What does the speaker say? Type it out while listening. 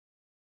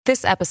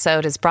This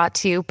episode is brought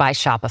to you by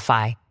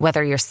Shopify.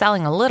 Whether you're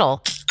selling a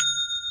little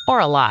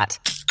or a lot,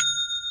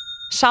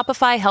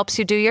 Shopify helps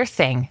you do your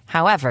thing,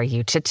 however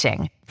you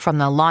cha-ching. From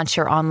the launch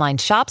your online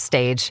shop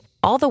stage,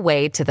 all the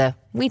way to the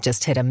we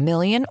just hit 1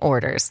 million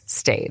orders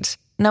stage.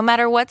 No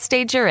matter what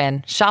stage you're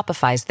in,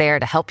 Shopify's there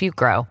to help you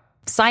grow.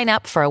 Sign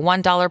up for a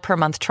 $1 per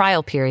month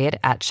trial period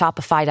at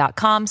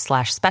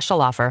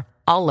shopify.com/special offer,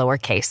 all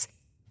lowercase.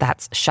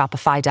 That's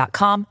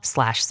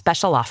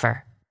shopify.com/special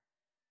offer.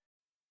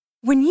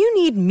 When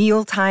you need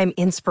mealtime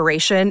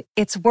inspiration,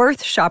 it's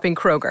worth shopping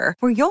Kroger,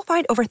 where you'll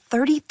find over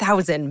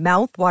 30,000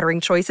 mouth-watering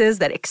choices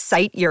that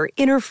excite your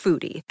inner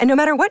foodie. And no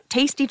matter what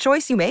tasty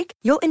choice you make,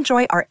 you'll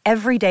enjoy our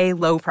everyday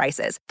low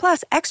prices,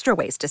 plus extra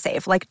ways to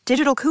save, like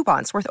digital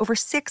coupons worth over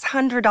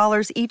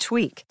 $600 each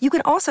week. You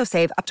can also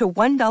save up to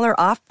 $1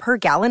 off per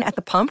gallon at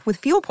the pump with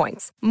fuel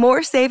points.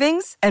 More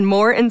savings and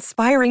more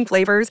inspiring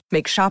flavors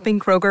make shopping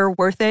Kroger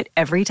worth it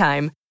every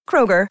time.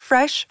 Kroger,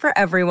 fresh for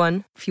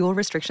everyone. Fuel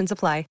restrictions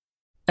apply.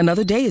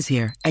 Another day is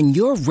here, and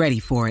you're ready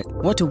for it.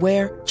 What to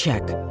wear?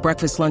 Check.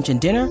 Breakfast, lunch, and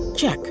dinner?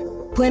 Check.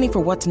 Planning for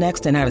what's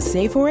next and how to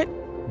save for it?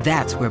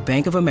 That's where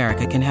Bank of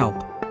America can help.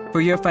 For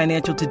your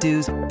financial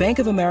to-dos, Bank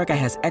of America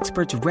has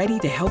experts ready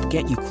to help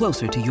get you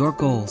closer to your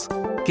goals.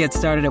 Get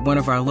started at one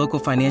of our local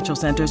financial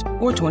centers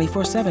or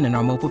 24/7 in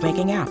our mobile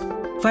banking app.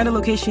 Find a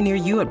location near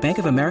you at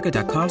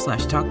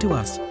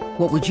bankofamerica.com/talktous.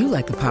 What would you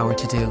like the power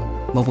to do?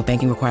 Mobile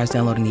banking requires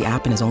downloading the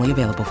app and is only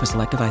available for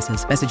select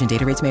devices. Message and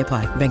data rates may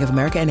apply. Bank of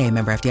America N.A.,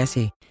 member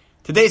FDIC.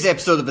 Today's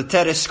episode of the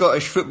Terrace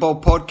Scottish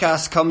Football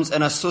Podcast comes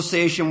in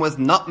association with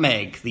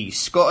Nutmeg, the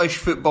Scottish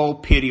football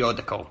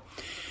periodical.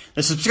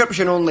 The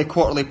subscription-only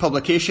quarterly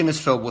publication is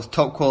filled with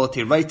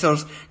top-quality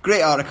writers,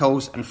 great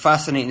articles and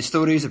fascinating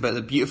stories about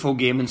the beautiful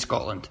game in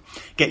Scotland.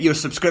 Get your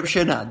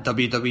subscription at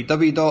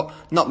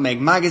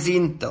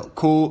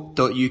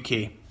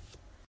www.nutmegmagazine.co.uk.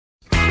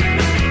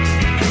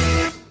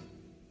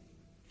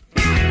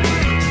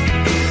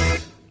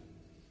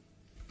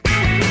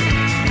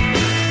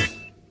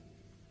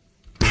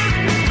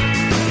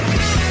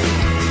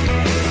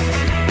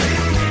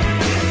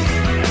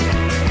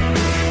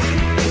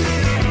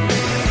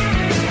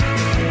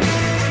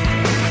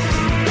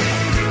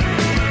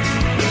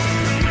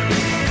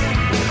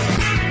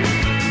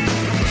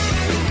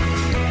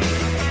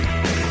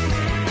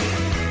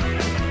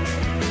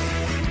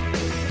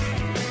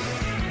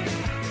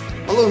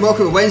 Hello and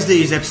welcome to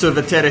Wednesday's episode of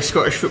the Terrace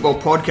Scottish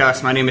Football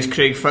Podcast. My name is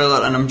Craig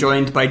Fowler and I'm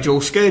joined by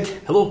Joel Skid.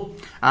 Hello.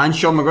 And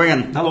Sean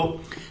McGuigan. Hello.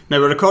 Now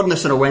we're recording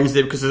this on a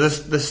Wednesday because this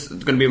is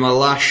going to be my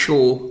last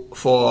show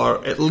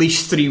for at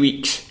least 3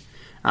 weeks.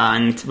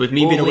 And with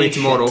me being away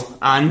tomorrow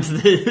and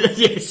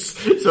yes,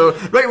 so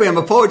right away I'm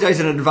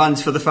apologising in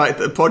advance for the fact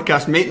that the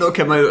podcast may not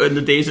come out on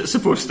the days it's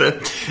supposed to.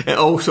 It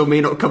also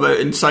may not come out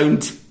in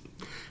sound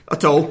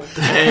at all.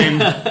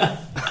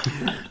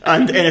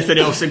 And anything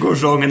else that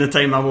goes wrong in the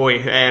time I'm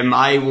away.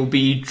 I will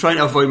be trying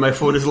to avoid my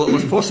phone as little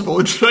as possible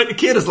and trying to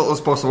care as little as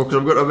possible because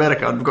I'm going to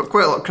America and I've got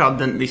quite a lot crammed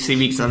into these 3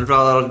 weeks and I'd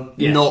rather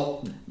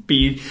not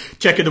be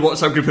checking the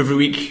WhatsApp group every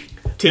week,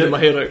 tearing my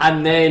hair out.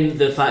 And then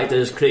the fact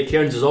is Craig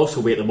Cairns is also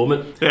away at the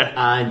moment,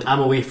 and I'm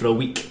away for a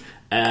week.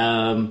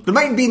 There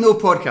might be no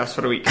podcast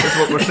for a week, that's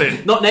what we're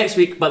saying. Not next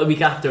week, but the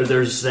week after.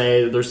 There's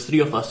 3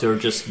 of us who are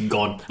just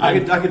gone. I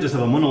could just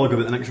have a monologue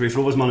about the next Race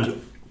Rovers manager.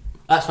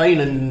 That's fine,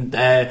 and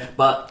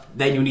but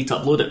then you'll need to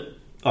upload it.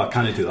 Oh,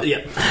 can I do that?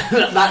 Yeah,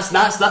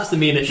 that's the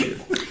main issue.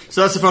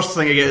 So that's the first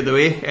thing I get out of the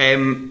way.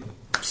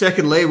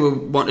 Secondly, we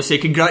want to say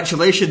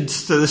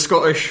congratulations to the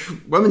Scottish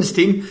women's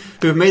team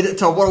who have made it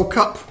to a World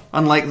Cup,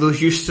 unlike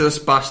those useless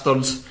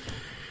bastards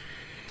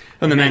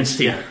on the men's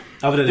team. Yeah.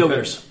 I've put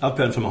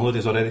in for my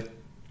holidays already.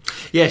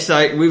 Yes,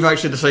 we've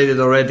actually decided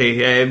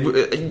already. I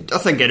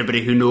think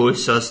anybody who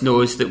knows us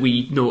knows that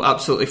we know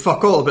absolutely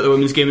fuck all about the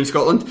women's game in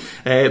Scotland,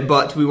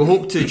 but we will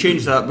hope to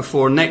change that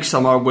before next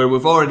summer, where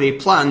we've already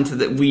planned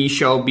that we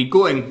shall be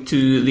going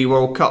to the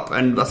World Cup,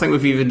 and I think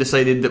we've even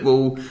decided that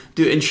we'll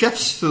do it in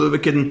shifts so that we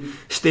can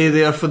stay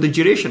there for the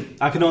duration.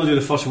 I can only do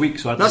the first week,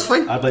 so that's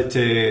fine. I'd like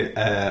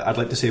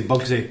to say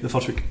Bugsy the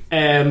first week.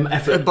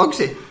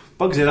 Bugsy,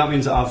 that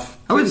means that I've...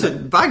 How is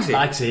it? Bagsy?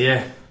 Bagsy,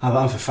 yeah.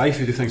 I'm for Fife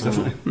who do things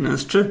differently.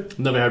 That's true.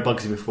 Never heard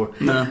Bugsy before.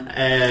 No.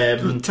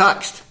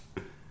 Taxed.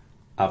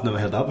 I've never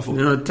heard that before.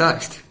 You're not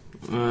taxed.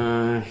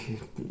 I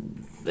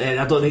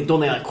don't think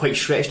that quite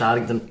stretched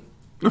Arrington.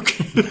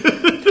 Okay.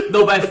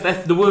 No, but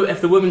if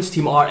the women's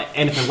team are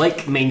anything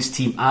like men's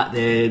team at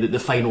the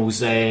finals,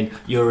 then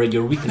your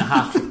week and a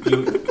half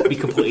you'll be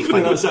completely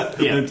fine. That's it.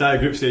 Yeah. The entire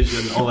group stage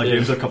and all the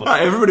games are covered.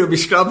 Everybody will be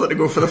scrambling to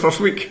go for the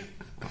first week.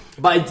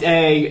 But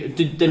I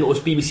didn't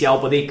notice BBC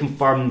Alba. They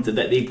confirmed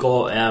that they've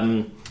got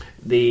I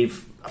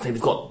think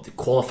they've got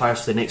qualifiers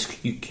for the next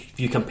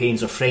few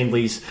campaigns or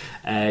friendlies,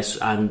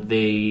 and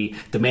the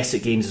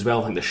domestic games as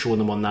well. I think they're showing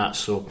them on that,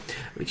 so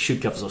it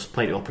should give us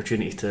plenty of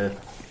opportunity to.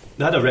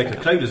 They had a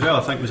record crowd as well.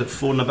 I think was it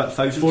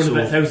 4,000. 4,000.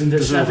 I think it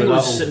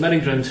was at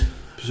Mirren Ground.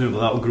 Presumably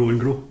that will grow and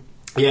grow.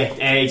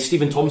 Yeah,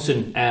 Stephen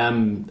Thompson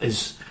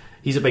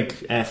he's a big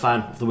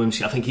fan of the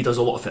women's. I think he does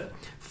a lot of it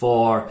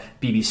for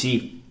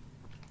BBC.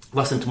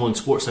 listening to him on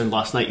Sportsound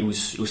last night, he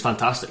was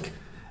fantastic.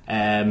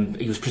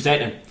 He was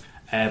presenting,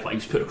 but he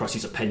was putting across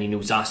his opinion. He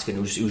was asking.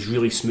 It was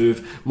really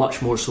smooth,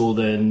 much more so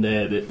than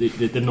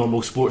the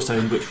normal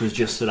Sportsound, which was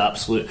just an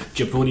absolute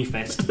jabroni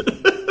fest.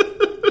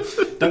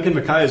 Duncan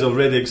Mackay is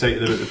already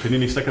excited about the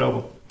Panini sticker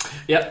album.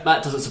 Yep,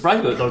 that doesn't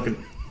surprise me about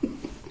Duncan.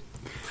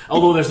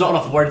 Although there's not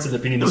enough words in the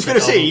Panini. I was going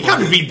to say, you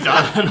can't read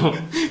that. I know.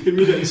 You can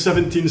read it in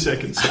 17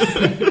 seconds.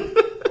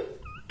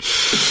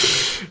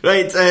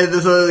 Right,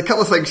 there's a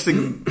couple of things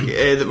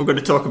that we're going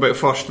to talk about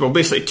first. Well,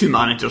 basically 2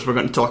 managers we're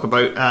going to talk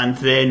about, and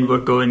then we're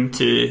going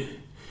to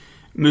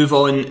move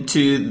on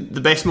to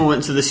the best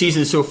moments of the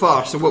season so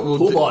far. So what we'll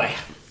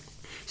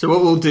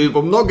do,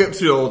 we'll not get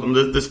through all of them.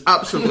 There's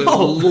absolutely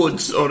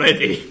loads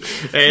already.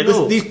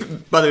 These,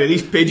 by the way,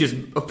 these pages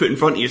I've put in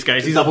front of you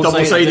guys, these are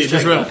double-sided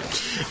as well.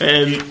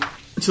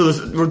 So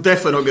we're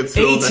definitely not getting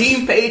through all this.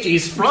 18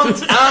 pages,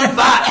 front and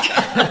back.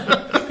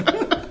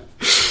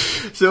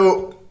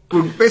 So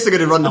we're basically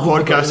going to run the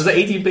podcast. Was it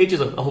 18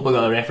 pages? I hope I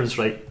got a reference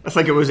right. I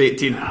think it was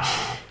 18.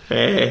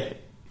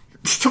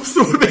 Stop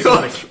throwing me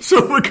off.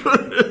 So we're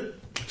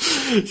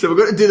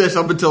going to do this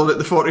up until about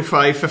the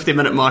 45-50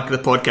 minute mark of the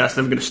podcast.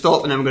 Then we're going to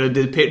stop, and then we're going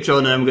to do the Patreon,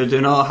 and then we're going to do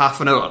another half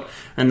an hour,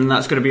 and then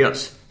that's going to be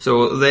us.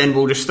 So then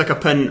we'll just stick a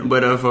pin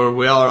wherever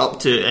we are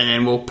up to, and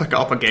then we'll pick it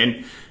up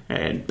again.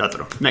 I don't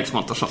know, next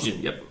month or something.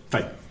 Yep,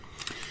 fine.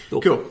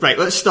 Cool. Right,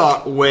 let's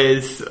start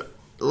with.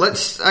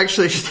 Let's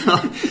actually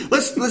start.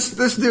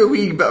 Let's do a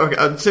wee bit.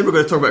 I'd say we're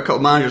going to talk about a couple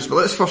of managers, but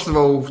let's first of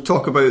all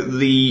talk about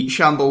the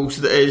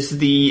shambles that is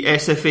the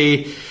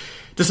SFA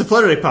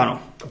disciplinary panel.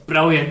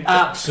 Brilliant,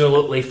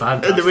 absolutely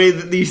fantastic. The way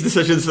that these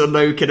decisions are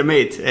now kind of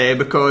made,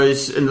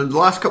 because in the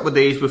last couple of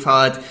days we've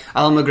had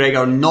Alan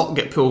McGregor not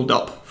get pulled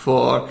up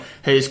for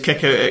his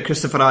kick out at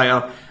Christopher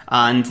Ayer,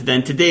 and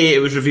then today it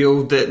was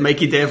revealed that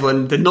Mikey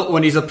Devlin did not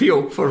win his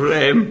appeal for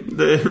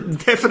the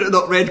definite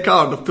not red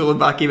card of pulling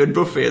back Eamon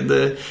Brophy in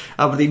the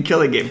Aberdeen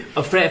Killing game.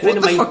 What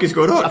the fuck is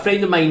going on? A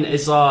friend of mine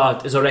is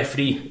a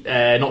referee,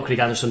 not Craig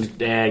Anderson,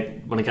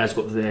 one of the guys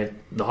got the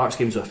Hearts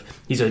games with.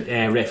 He's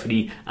a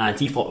referee, and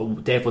he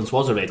thought Devlin's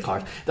was a red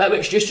card. That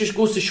which just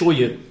goes to show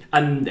you,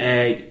 and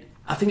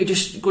I think it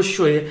just goes to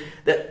show you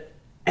that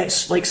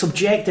it's like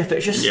subjective.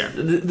 It's just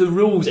the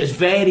rules. It's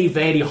very,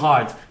 very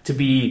hard to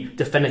be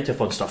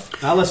definitive on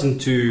stuff. I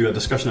listened to a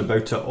discussion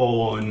about it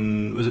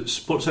on, was it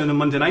Sportsound on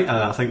Monday night?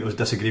 I think there was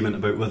disagreement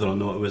about whether or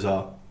not it was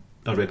a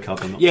red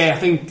card or not. Yeah, I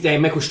think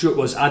Michael Stewart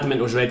was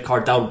adamant it was a red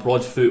card. Darryl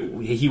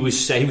Broadfoot, he was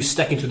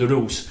sticking to the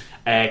rules,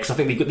 because I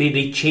think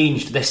they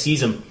changed this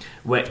season,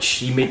 which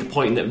he made the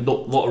point that a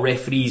lot of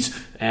referees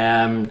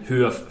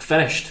who have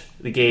finished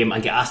the game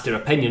and get asked their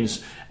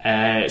opinions,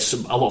 a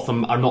lot of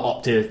them are not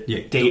up to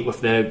date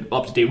with the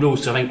up-to-date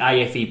rules. So I think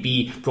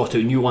IFAB brought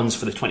out new ones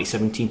for the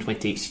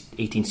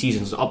 2017-2018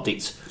 seasons,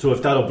 updates. So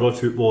if Darryl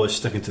Broadfoot was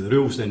sticking to the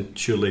rules, then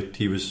surely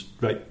he was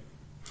right.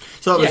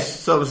 So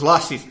that was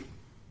last season.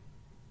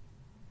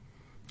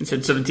 It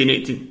said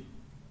 17-18.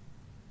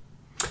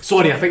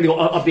 Sorry, I think they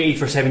got updated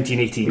for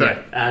 17-18,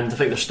 right. And I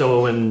think they're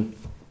still in.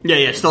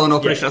 Yeah, still in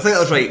operation. I think that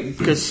was right,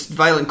 because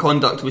violent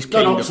conduct was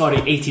kind of. Sorry,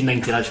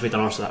 18-19. I just made an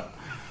arse of that.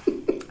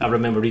 I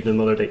remember reading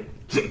another day.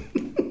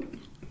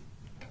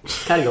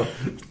 Carry on.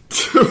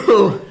 So,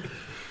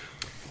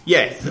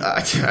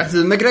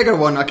 the McGregor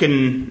one, I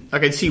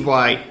can see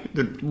why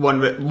the one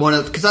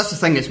because that's the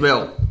thing as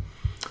well.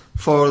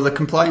 For the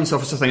compliance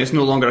officer thing, it's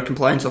no longer a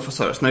compliance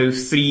officer. It's now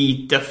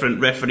 3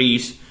 different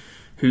referees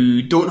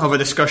who don't have a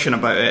discussion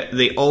about it.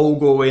 They all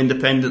go away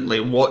independently,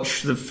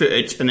 watch the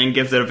footage, and then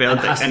give their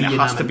verdict, and it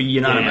has to be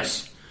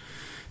unanimous. Yeah.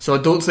 So I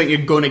don't think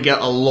you're going to get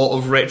a lot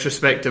of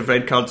retrospective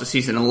red cards this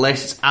season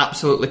unless it's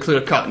absolutely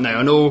clear cut. Now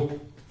I know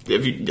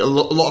a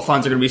lot of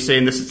fans are going to be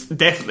saying this is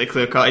definitely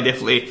clear cut. I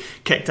definitely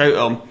kicked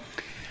out him.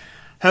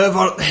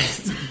 However,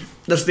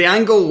 there's the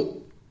angle.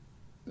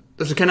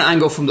 There's a kind of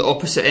angle from the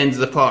opposite end of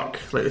the park,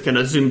 like the kind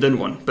of zoomed in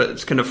one, but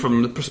it's kind of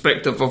from the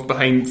perspective of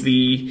behind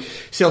the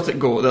Celtic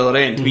goal at the other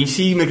end. Mm-hmm. We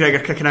see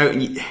McGregor kicking out,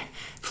 and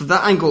from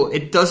that angle,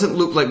 it doesn't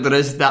look like there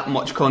is that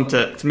much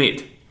contact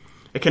made.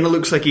 It kind of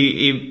looks like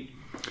he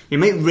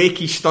might rake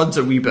his studs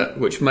a wee bit,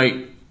 which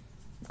might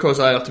cause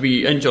Ayer to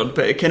be injured,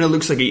 but it kind of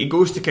looks like he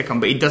goes to kick him,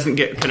 but he doesn't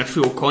get kind of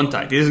full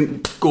contact. He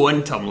doesn't go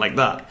into him like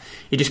that.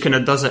 He just kind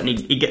of does it, and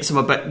he gets him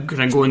a bit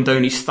kind of going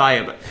down his thigh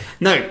a bit.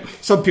 Now,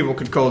 some people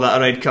could call that a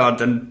red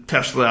card, and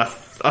personally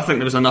I think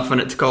there was enough in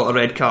it to call it a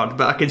red card,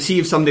 but I can see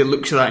if somebody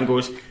looks at that and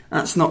goes,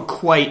 that's not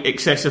quite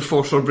excessive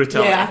force or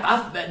brutality. Yeah,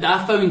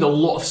 I found a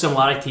lot of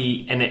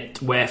similarity in it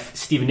with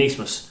Stephen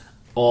Naismith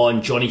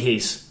on Johnny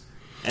Hayes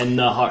in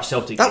the Hearts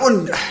Celtic. That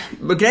one,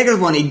 McGregor's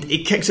one,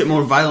 he kicks it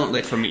more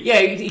violently for me.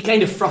 Yeah, he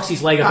kind of thrusts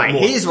his leg a bit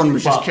more. His one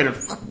was just kind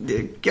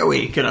of get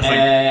away kind of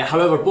thing.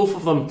 However, both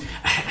of them,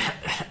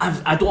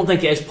 I don't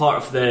think it is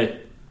part of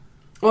the.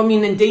 Well, I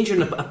mean,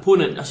 endangering an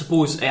opponent, I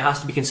suppose it has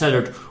to be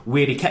considered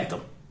where he kicked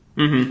him.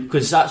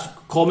 Because that's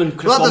common.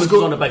 Chris Commons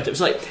goes on about it. It's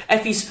like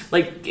if he's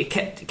like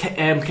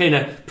kind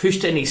of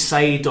pushed in his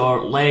side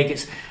or leg.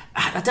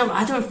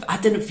 I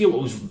didn't feel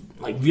it was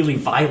like really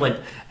violent.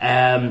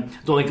 Don't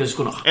think it was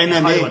going to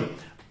MMA.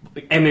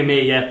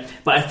 MMA, yeah.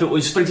 But if it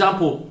was, for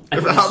example,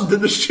 If it happened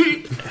in the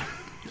street.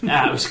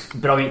 it was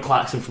brilliant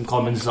klaxon from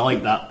Commons. I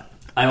like that.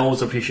 I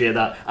always appreciate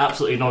that.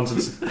 Absolutely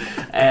nonsense.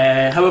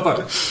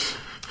 However, if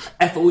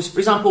it was, for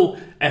example,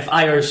 if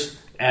Ayers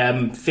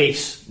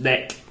face,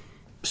 neck,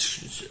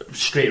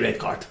 straight red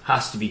card,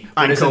 has to be.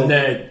 Ankle,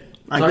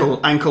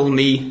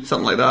 knee,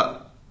 something like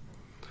that.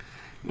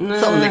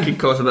 Something that could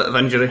cause a bit of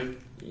injury.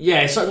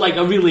 Yeah, sort of like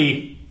a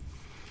really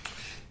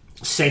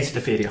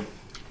sensitive area.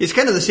 It's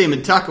kind of the same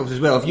in tackles as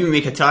well. If you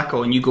make a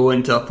tackle and you go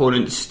into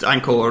opponent's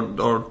ankle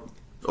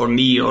or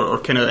knee or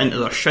kind of into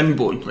their shin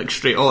bone, like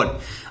straight on,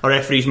 a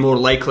referee's more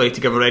likely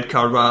to give a red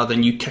card rather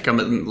than you kick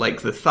him at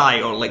like the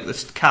thigh or like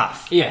the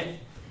calf. Yeah.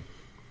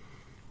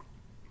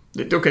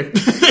 Okay.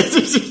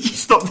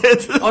 Stop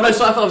dead. Oh no,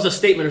 so I thought it was a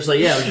statement. It was like,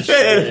 yeah, I was just,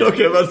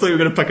 okay, I thought you were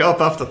going to pick it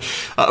up after.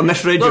 I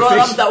misread your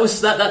face.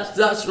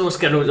 That's what I was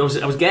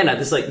getting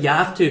at. It's like you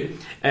have to,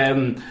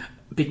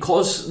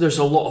 because there's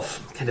a lot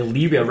of kind of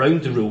leeway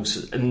around the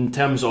rules in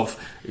terms of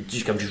I'm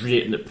just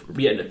reiterating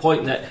the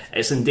point that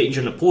it's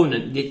endangering an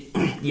opponent.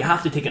 You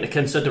have to take into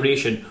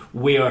consideration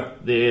where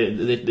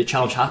the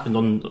challenge happened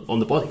on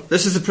the body.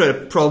 This is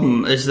the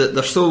problem: is that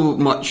there's so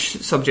much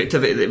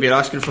subjectivity that if you're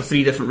asking for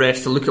 3 different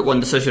refs to look at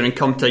one decision and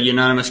come to a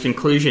unanimous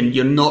conclusion,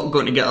 you're not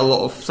going to get a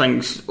lot of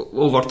things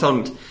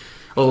overturned.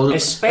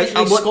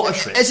 Especially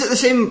Scottish refs. Is it the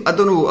same? I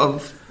don't know.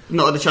 I've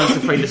not had a chance to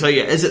find this out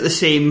yet. Is it the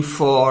same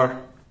for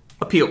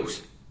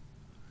appeals?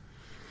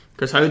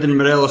 Because how did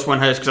Morelos win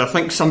his? Because I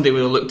think somebody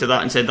would have looked at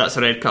that and said that's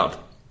a red card.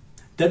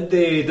 Have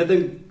they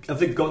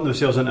gotten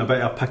themselves into a bit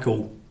of a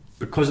pickle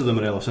because of the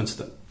Morelos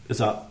incident? Is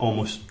that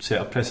almost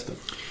set a precedent?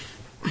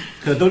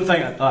 Because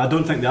I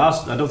don't think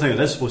it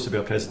is supposed to be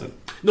a precedent.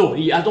 No,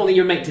 I don't think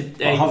you're meant to.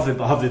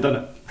 But have they done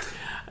it?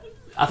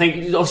 I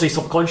think obviously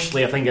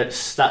subconsciously, I think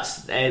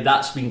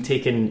that's been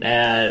taken.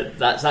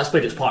 That's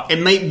played its part.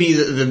 It might be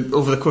that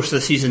over the course of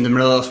the season, the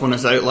Morelos one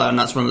is the outlier, and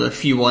that's one of the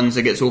few ones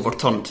that gets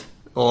overturned.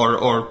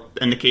 Or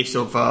in the case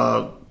of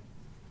a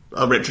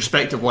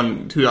retrospective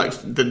one,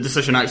 the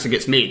decision actually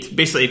gets made.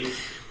 Basically,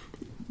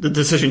 the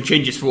decision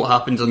changes for what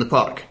happens on the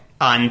park,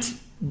 and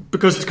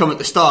because it's come at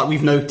the start,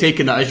 we've now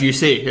taken it, as you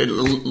say,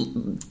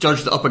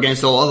 judged it up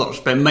against all others.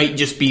 But it might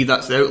just be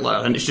that's the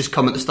outlier, and it's just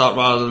come at the start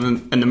rather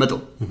than in the middle.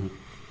 Mm-hmm.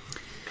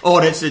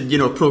 Or it's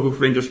a pro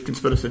Rangers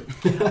conspiracy.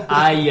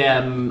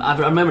 I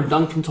remember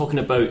Duncan talking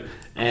about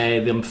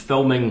them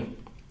filming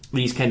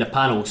these kind of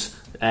panels.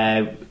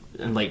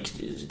 And like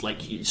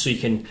so you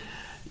can.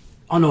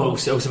 Oh no,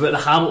 it was about the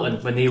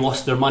Hamilton when they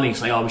lost their money.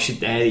 It's like, oh,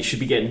 it should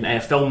be getting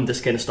filmed,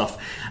 this kind of stuff,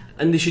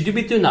 and they should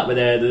be doing that with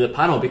the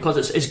panel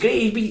because it's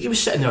great. He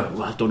was sitting there.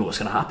 Well, I don't know what's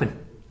going to happen.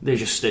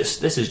 This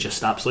is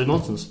just absolute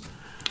nonsense.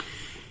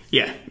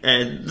 Yeah,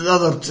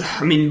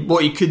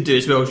 what you could do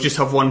as well is just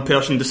have one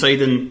person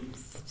deciding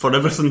for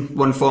everything,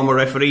 one former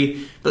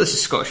referee. But this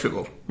is Scottish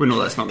football. We know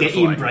that's not going to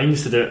fly. Get Ian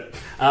Brines to do it.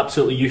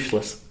 Absolutely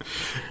useless.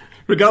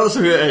 Regardless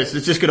of who it is,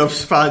 it's just going to have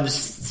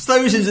fans,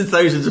 thousands and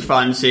thousands of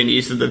fans saying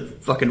he's the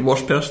fucking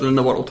worst person in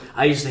the world.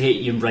 I used to hate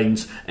Ian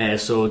Brines,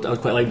 so I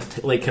would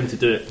quite like him to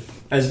do it.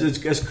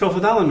 Is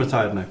Crawford Allen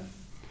retired now?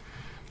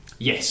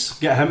 Yes.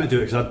 Get him to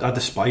do it because I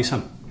despise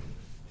him.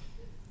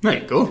 There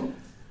you go.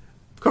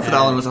 Crawford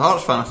Allen was a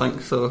Hearts fan, I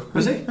think. So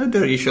was he? How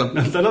dare you, Sean?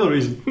 That's another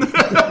reason.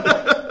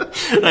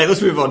 Right,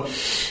 let's move on.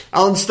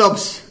 Alan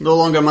Stubbs, no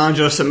longer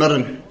manager of St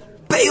Mirren.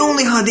 But he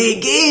only had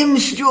 8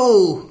 games,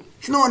 Joe.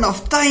 It's not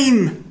enough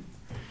time.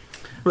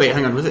 Wait,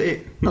 hang on, was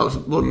it 8? No, it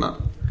was more than that.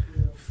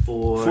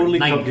 4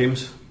 League Cup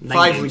games.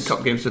 5 League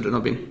Cup games would it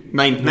not been?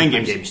 9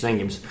 games. 9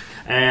 games.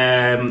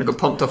 I got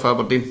pumped off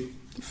Aberdeen.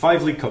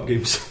 5 League Cup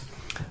games.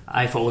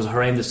 I thought it was a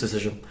horrendous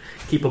decision.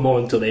 Keep them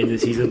on until the end of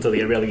the season until they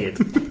get relegated.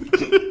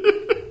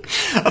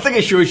 I think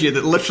it shows you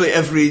that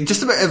literally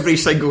just about every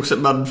single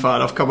St Mirren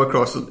fan I've come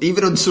across,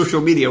 even on social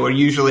media, where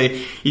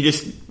usually you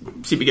just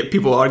seem to get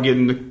people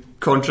arguing the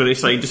contrary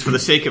side just for the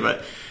sake of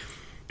it,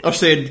 are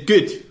saying,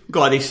 good,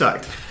 glad he's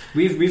sacked.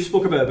 We've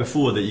spoken about it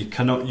before that you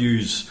cannot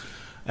use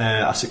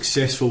a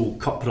successful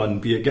cup run,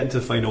 be it getting to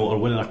the final or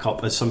winning a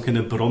cup, as some kind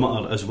of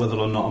barometer as whether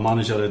or not a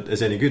manager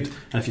is any good.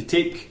 And if you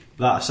take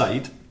that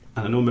aside,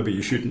 and I know maybe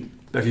you shouldn't,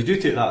 but if you do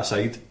take that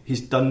aside,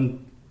 he's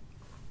done,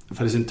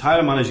 for his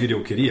entire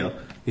managerial career,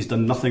 he's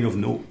done nothing of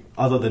note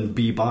other than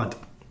be bad.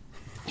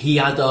 He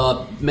had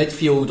a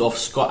midfield of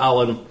Scott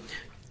Allen,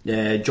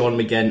 John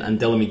McGinn and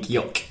Dylan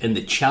McGeoch in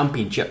the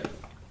Championship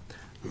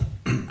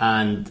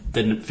and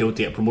didn't fail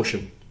to get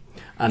promotion.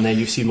 And then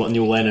you've seen what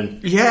Neil Lennon...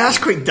 Yeah, that's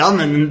quite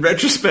dumb in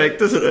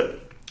retrospect, isn't it?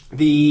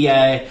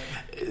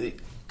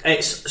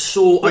 It's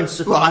so... Well,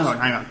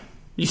 hang on.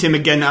 You say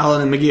McGinn,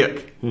 Allen and McGeoch.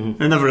 Mm-hmm.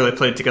 They never really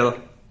played together.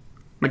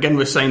 McGinn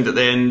was signed at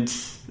the end.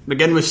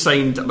 McGinn was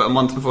signed about a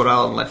month before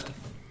Allen left.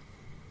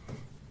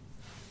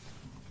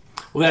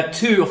 We had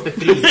 2 of the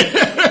 3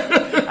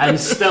 and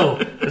still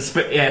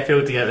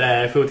failed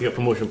to get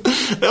promotion.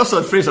 They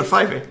also had Fraser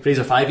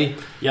Fivey.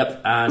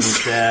 Yep, and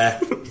I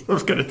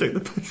was going to take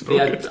the piss. He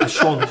had a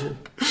strong...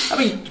 I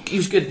mean, he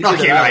was good.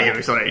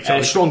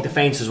 Sorry. Strong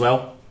defence as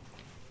well.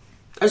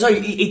 So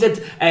he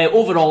did...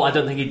 overall, I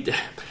don't think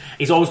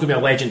he's always going to be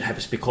a legend at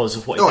Hibs because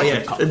of what he did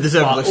in the Cup.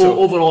 Deservedly so.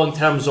 Overall, in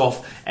terms of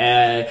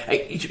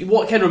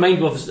what kind of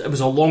reminded me of, it was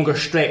a longer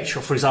stretch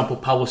of, for example,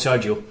 Paulo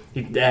Sergio.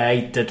 He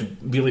did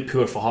really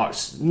poor for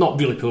Hearts, not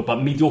really poor,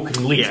 but mediocre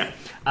in league,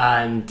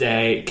 and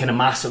kind of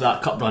mastered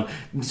that Cup run.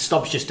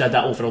 Stubbs just did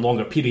that over a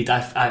longer period.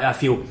 I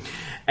feel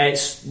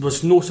it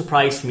was no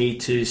surprise to me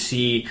to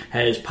see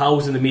his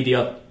pals in the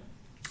media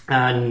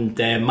and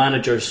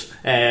managers,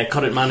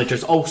 current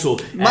managers also.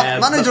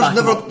 Managers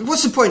never.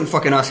 What's the point in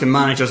fucking asking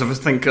managers if I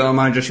think a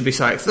manager should be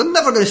sacked? They're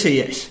never going to say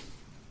yes.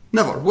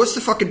 Never. What's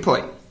the fucking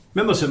point?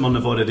 Remember, St Mirren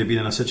have already been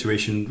in a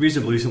situation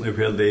reasonably recently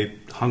where they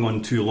hung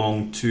on too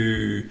long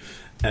to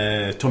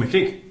Tommy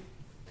Craig.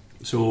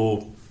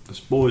 So I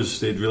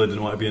suppose they really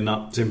didn't want to be in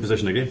that same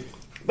position again.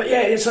 But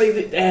yeah, it's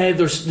like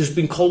there's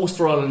been calls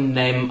for on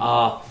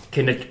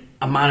kind of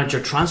a manager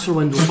transfer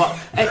window, but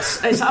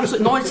it's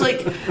absolutely no. It's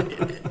like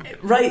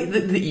right,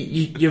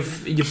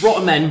 you've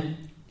brought him in,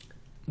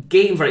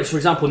 game right. So for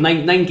example,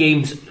 nine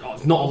games,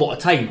 not a lot of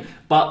time,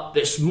 but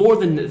it's more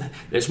than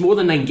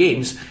 9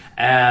 games.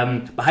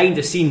 Behind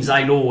the scenes,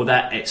 I know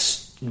that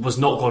was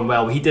not going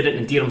well. He didn't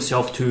endear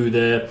himself to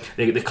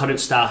the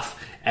current staff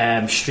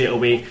straight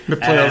away.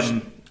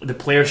 The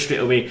players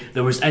straight away.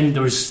 There was 1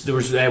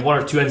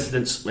 or 2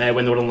 incidents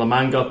when they were in La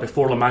Manga.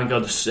 Before La Manga,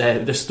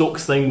 the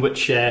Stokes thing,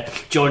 which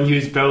John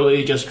Hughes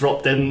brilliantly just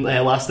dropped in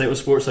last night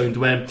with Sportsound,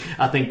 when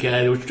I think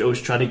it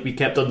was trying to be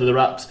kept under the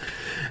wraps.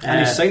 And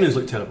his signings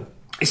looked terrible.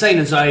 His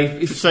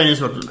signings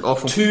were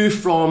awful. 2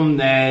 from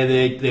the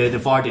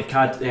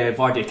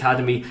Vardy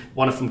Academy,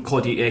 one from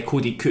Cody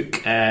Cook,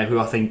 who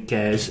I think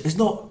is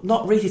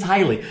not rated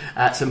highly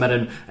at St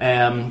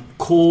Mirren.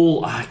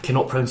 Cole, I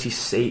cannot pronounce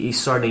his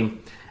surname.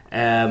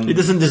 He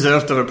doesn't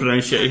deserve to have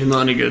pronounced it. He's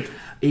not any good.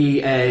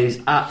 He's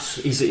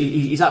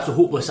absolutely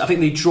hopeless. I think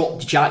they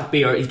dropped Jack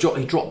Baird. He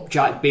dropped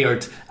Jack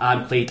Baird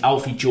and played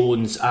Alfie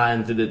Jones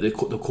and the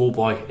Cole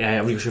boy.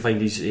 I'm really sure to find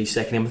his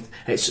second name.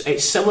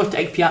 It's similar to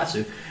Ike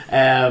Piazzu.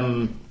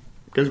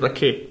 Goes by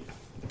K.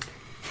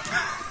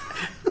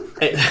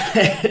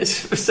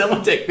 It's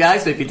similar to Ike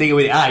Piazzu if you take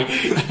away the I.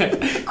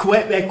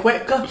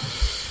 Quetka.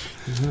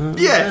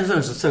 Yeah,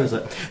 sounds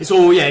like.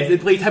 So yeah, they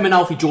played him and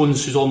Alfie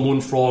Jones, who's on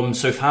loan from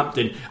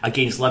Southampton,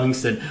 against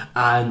Livingston,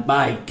 and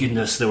my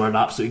goodness, they were an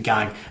absolute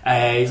gang.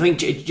 I think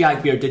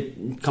Jack Baird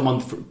did come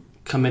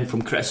in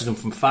from criticism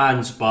from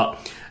fans, but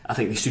I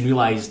think they soon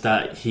realised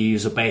that he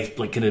was the best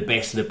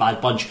of the bad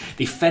bunch.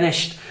 He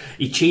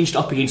changed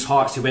up against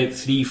Hearts. He went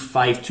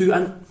 3-5-2,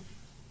 and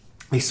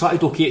they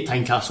started okay at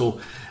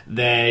Tynecastle.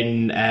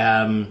 Then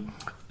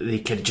they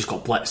kind of just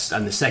got blitzed,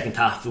 and the second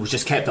half was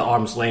just kept at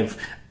arm's length.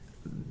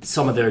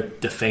 Some of their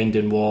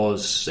defending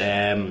was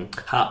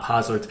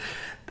haphazard,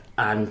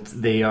 and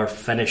they are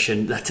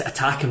finishing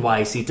attacking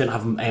wise. They didn't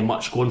have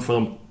much going for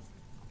them.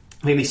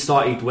 I think they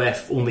started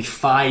with only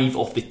 5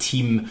 of the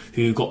team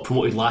who got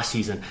promoted last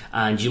season,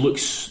 and you look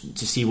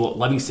to see what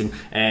Livingston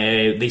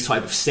they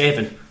started with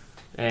 7.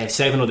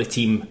 7 of the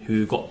team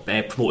who got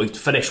promoted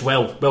finished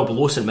well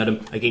below St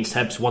Mirren against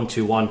Hibs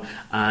 1-2-1,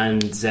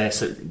 and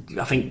so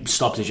I think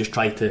Stubbs has just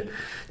tried to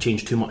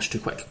change too much too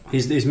quick.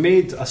 He's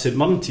made a St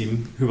Mirren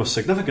team who was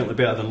significantly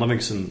better than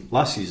Livingston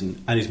last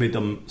season, and he's made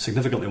them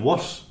significantly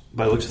worse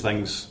by the looks of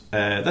things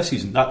this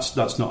season. That's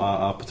not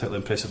a particularly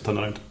impressive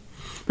turnaround.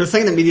 The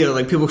thing in the media,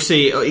 like people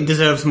say, he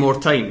deserves more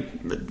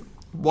time.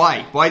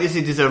 Why? Why does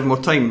he deserve more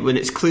time when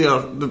it's clear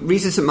the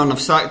reason St Mirren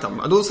have sacked him?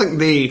 I don't think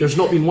there's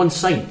not been one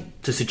sign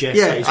to suggest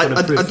that he's going to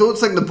improve. I don't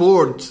think the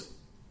board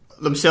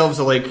themselves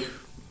are like,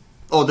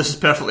 oh, this is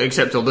perfectly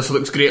acceptable, this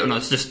looks great on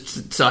us,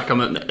 just sack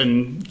him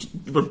and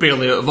we're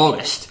barely out of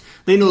August.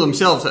 They know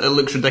themselves that it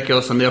looks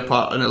ridiculous on their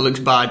part and it looks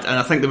bad, and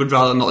I think they would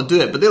rather not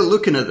do it, but they're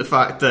looking at the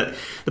fact that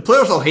the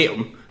players all hate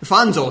him, the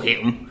fans all hate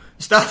him,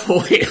 the staff all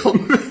hate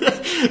him.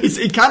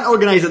 He can't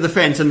organise a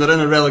defence and they're in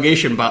a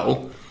relegation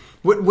battle.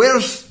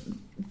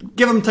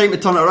 Give him time to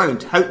turn it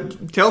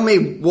around. Tell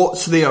me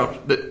what's there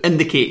that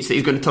indicates that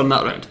he's going to turn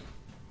that around.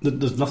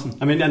 There's nothing.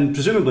 I mean, and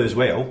presumably as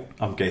well,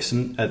 I'm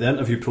guessing, at the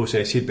interview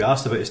process he'd be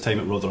asked about his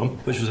time at Rotherham,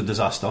 which was a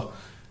disaster.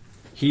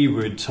 He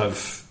would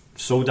have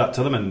sold that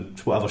to them in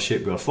whatever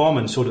shape or form,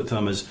 and sold it to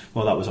them as,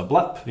 well, that was a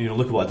blip.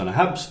 Look at what I'd done at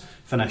Hibs.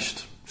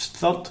 Finished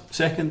 3rd,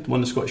 2nd,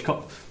 won the Scottish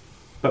Cup.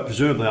 But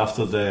presumably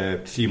after the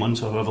 3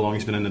 months or however long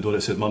he's been in the door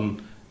at St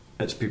Mirren,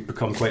 it's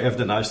become quite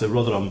evident that actually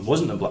Rotherham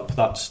wasn't a blip.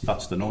 That's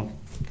the norm.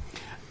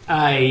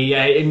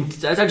 I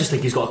just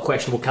think he's got a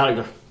questionable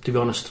character, to be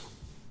honest.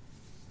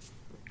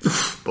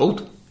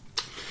 Bold.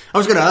 I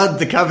was going to add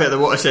the caveat that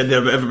what I said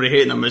there about everybody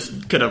hating him is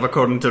kind of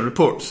according to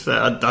reports.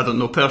 I don't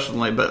know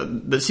personally, but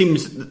it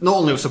seems not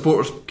only have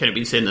supporters kind of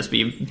been saying this, but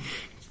you've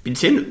been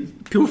saying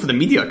it, people for the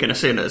media kind of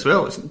saying it as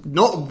well. It's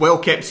not a well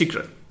kept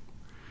secret.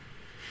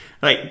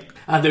 Right.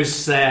 And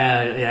there's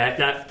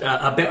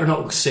I better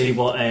not say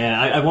what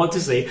I want to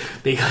say,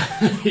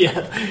 because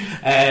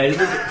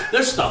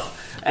there's stuff.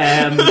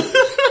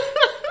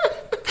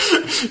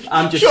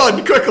 I'm just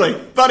Sean, quickly,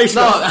 Barry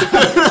stuff. No,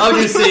 I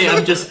was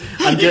going to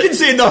say you can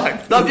say nothing.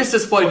 No, I'm just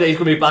disappointed that he's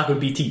going to be back on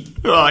BT.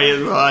 Oh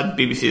yeah, well, and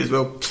BBC as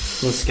well. No,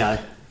 Sky.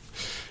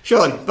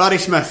 Sean, Barry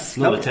Smith.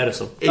 Not the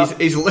terrace.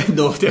 He's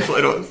no,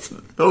 definitely not.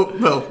 Oh,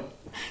 well,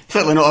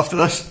 certainly not after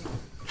this.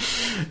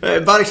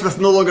 Barry Smith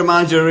no longer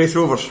manager of Raith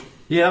Rovers.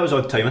 Yeah, that was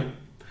odd timing.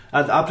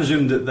 I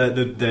presumed that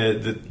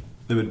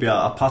there would be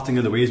a parting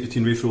of the ways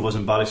between Raith Rovers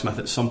and Barry Smith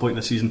at some point in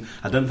the season.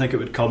 I didn't think it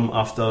would come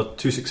after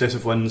 2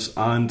 successive wins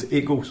and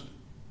 8 goals.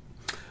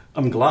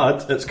 I'm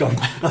glad it's come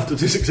after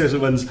 2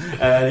 successive wins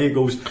and 8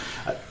 goals.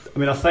 I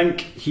mean, I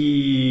think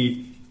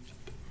he's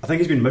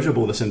been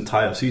miserable this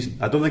entire season.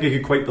 I don't think he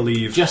could quite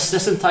believe... Just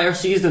this entire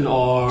season,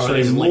 or...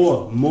 Sorry,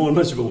 more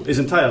miserable. His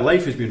entire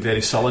life has been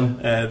very sullen.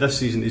 This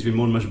season he's been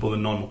more miserable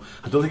than normal.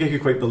 I don't think he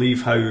could quite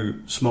believe how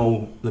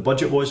small the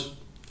budget was.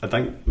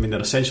 I mean,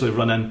 they're essentially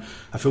running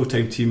a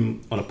full-time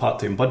team on a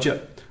part-time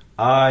budget.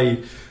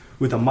 I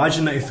would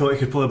imagine that he thought he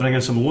could probably bring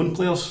in some loan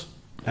players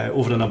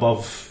over and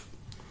above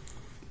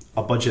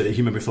a budget that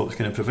he maybe thought was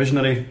kind of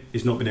provisionary.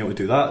 He's not been able to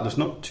do that. There's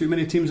not too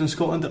many teams in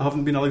Scotland that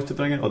haven't been allowed to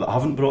bring in, or that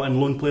haven't brought in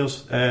loan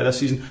players this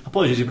season.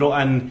 Apologies, he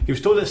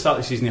was told at the start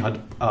of the season he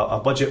had a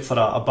budget for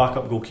a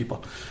backup goalkeeper,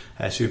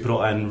 so he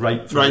brought in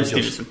Ryan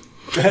Stevenson.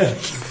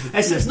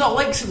 It's not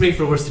like Raith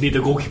Rovers to need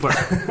a goalkeeper.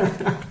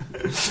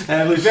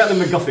 Well, he's better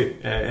than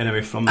McGuffey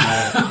anyway from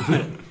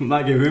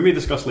that game, who we may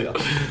discuss later.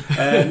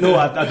 No,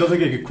 I don't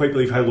think he could quite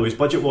believe how low his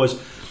budget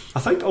was. I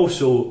think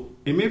also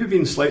he may be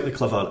being slightly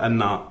clever in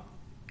that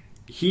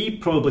he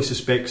probably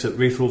suspects that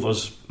Raith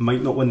Rovers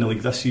might not win the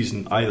league this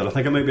season either. I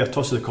think it might be a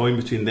toss of the coin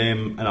between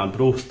them and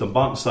Arbroath.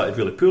 Dumbarton started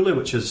really poorly,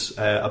 which is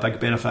a big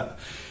benefit.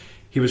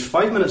 He was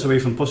 5 minutes away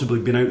from possibly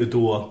being out the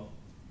door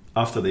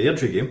after the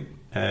Airdrie game.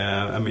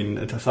 I mean,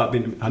 if that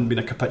hadn't been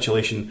a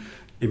capitulation,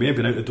 he may have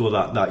been out the door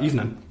that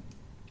evening.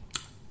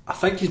 I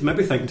think he's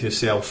maybe thinking to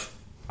himself,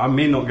 I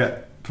may not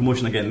get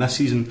promotion again this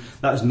season.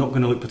 That is not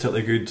going to look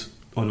particularly good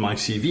on my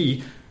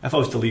CV. If I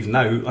was to leave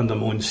now under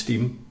my own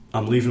steam,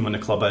 I'm leaving when the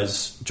club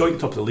is joint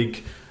top of the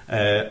league,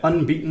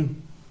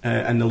 unbeaten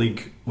in the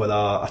league with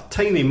a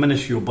tiny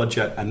minuscule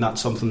budget, and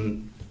that's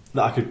something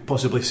that I could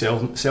possibly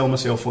sell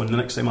myself on the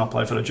next time I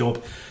apply for a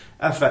job.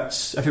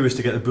 If he was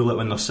to get the bullet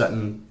when they're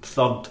sitting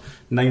third,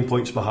 9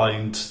 points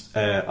behind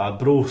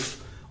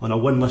Arbroath on a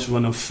winless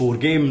run of 4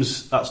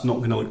 games, that's not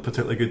going to look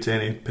particularly good to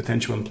any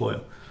potential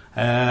employer.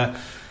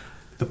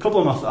 The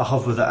problem I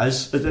have with it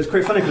is, it's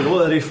quite funny because all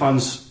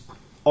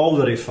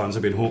the Raith fans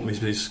have been hoping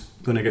he's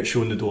going to get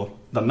shown the door.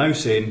 They're now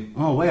saying,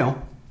 oh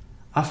well,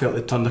 I felt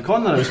they'd turned the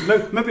corner.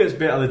 Maybe it's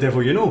better the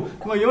devil you know.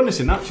 Come on, you only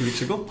seen that 2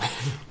 weeks ago.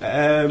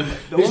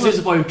 Who's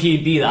disappointing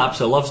P&B that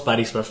absolutely loves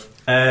Barry Smith?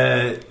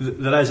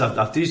 There is.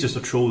 He's just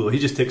a troll though. He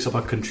just takes up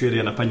a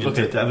contrarian opinion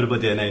to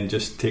everybody and then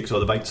just takes all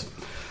the bites.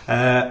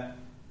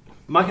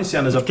 My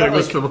concern is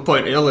from a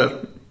point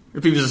earlier.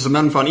 If he was a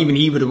St. fan, even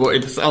he would have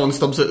wanted Alan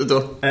Stubbs out the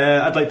door.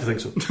 I'd like to think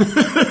so.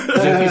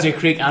 He's a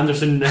Craig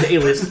Anderson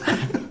alias.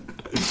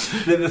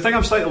 The thing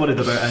I'm slightly worried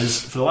about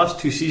is, for the last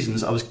 2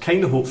 seasons, I was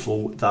kind of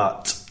hopeful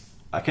that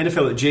I kind of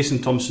felt that Jason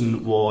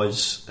Thompson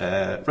was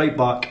right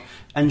back,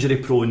 injury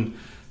prone,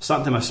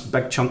 starting to miss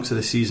big chunks of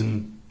the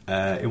season.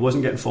 He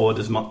wasn't getting forward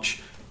as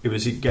much. He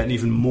was getting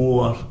even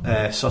more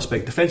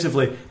suspect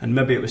defensively, and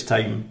maybe it was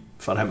time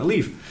for him to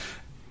leave.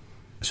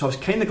 So I was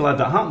kind of glad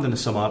that happened in the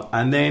summer,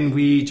 and then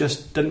we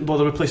just didn't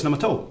bother replacing him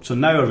at all. So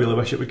now I really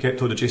wish that we kept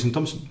hold of Jason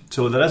Thompson.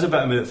 So there is a bit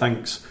of me that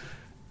thinks,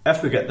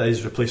 if we get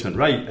his replacement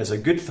right, it's a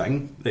good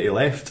thing that he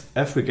left.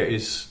 If we get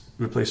his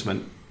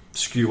replacement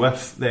skew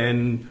with,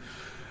 then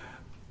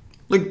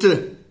League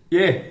 2.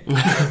 Yeah.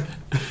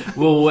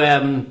 Will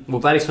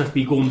Barry Smith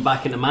be going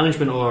back into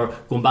management or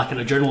going back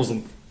into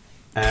journalism?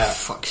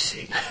 Fuck's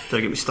sake!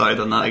 Don't get me started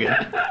on that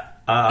again.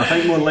 I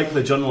think more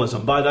likely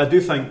journalism, but I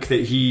do think that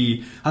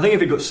I think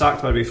if he got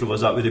sacked by Raith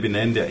Rovers, that would have been the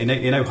end of it.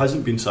 He now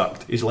hasn't been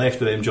sacked. He's left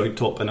with them joint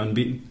top and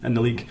unbeaten in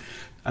the league.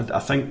 And I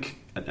think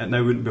it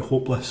now wouldn't be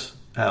hopeless.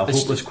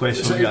 Hopeless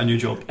quest to get a new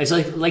job. It's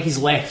like he's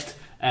left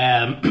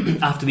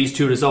after these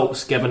 2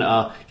 results, giving it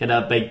a kind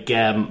of big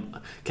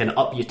kind of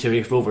up you to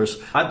Raith Rovers.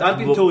 I'd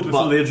been told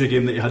before the Airdrie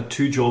game that he had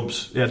 2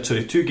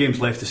 games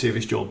left to save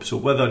his job. So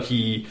whether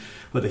he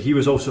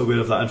was also aware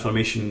of that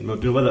information,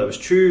 whether it was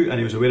true and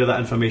he was aware of that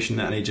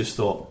information and he just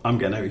thought, I'm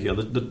getting out of here.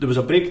 There was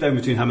a breakdown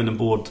between him and the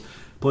board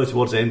probably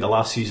towards the end of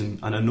last season,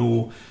 and I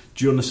know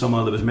during the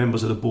summer there was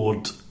members of the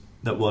board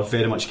that were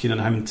very much keen on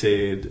him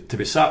to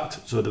be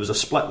sacked. So there was a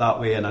split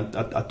that way, and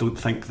I don't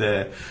think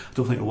the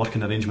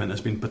working arrangement has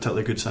been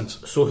particularly good since.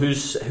 So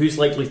who's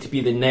likely to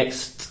be the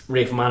next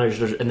Raith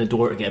manager in the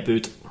door to get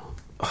booed?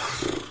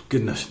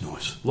 Goodness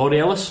knows. Laurie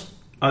Ellis?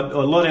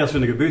 Laurie Ellis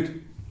when he got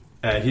booed.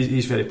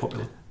 He's very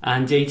popular.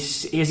 And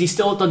is he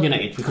still at Dundee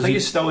United? Because I think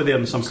he's still there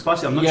in some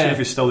capacity. I'm not sure if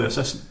he's still the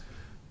assistant.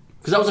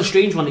 Because that was a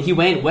strange one. He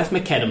went with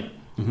McKinnon,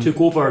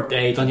 took over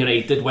Dundee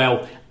United, did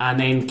well, and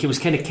then he was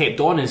kind of kept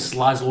on as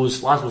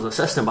Laszlo's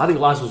assistant. But I think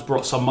Laszlo's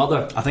brought some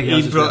other. I think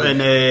he brought in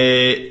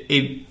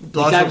the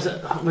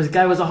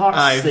guy was a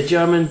Hearts, the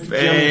German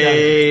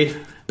guy.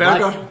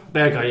 Berger,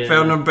 yeah.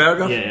 Werner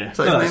Berger. Yeah.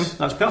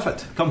 That's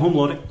perfect. Come home,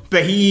 Laurie.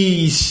 But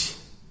he's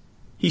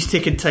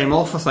taken time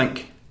off, I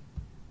think.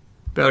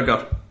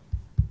 Berger.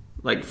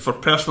 like for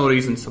personal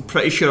reasons. I'm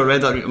pretty sure I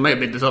read that. I might have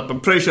made this up.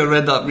 I'm pretty sure I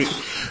read that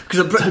because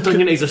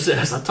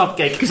it's a tough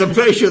gig. Because I'm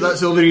pretty sure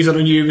that's the only reason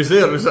I knew he was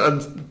there, was that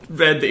I'd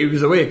read that he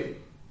was away.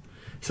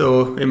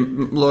 So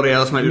Laurie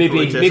Ellis might be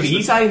maybe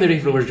he's eyeing the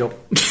Raith Rovers job.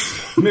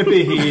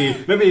 maybe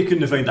he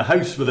couldn't find a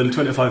house within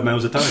 25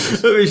 miles of town.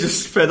 Maybe he's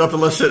just fed up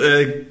and listened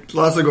to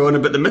Glasgow on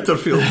about the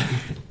Mitterfield.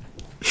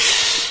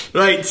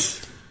 Right,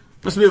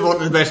 let's move on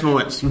to the best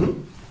moments.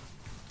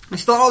 I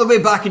start all the way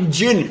back in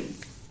June.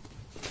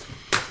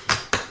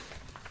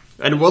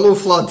 And Willow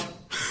Flood.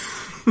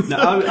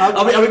 Now,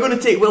 are we going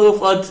to take Willow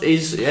Flood?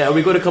 Are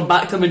we going to come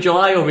back to him in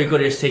July, or are we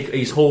going to just take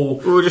his whole?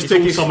 We'll just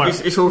take his summer.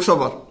 His whole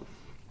summer.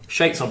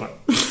 Shite summer.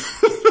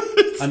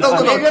 An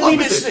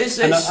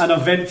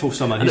eventful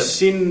summer. He's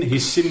seen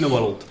the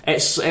world.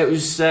 It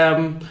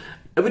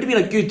would have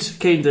been a good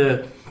kind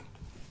of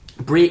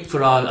break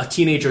for a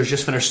teenager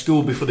just finish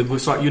school before they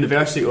start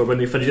university, or when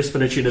they just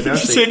finish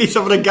university. You're saying he's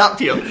having a gap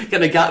year.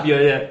 Getting a gap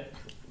year, yeah.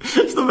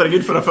 It's not very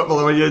good for a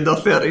footballer when you're in their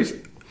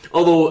 30s.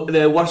 Although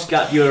the worst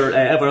gap year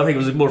ever, I think it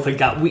was more of a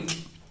gap week.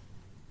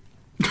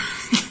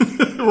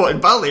 What,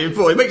 in Bali?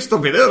 Well, he might still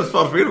be there as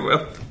far as we're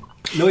aware.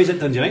 No, he's at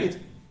Dundee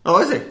United. Oh,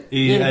 is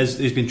he?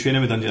 He's been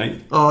training with Dundee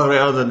United. Oh, right,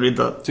 I didn't read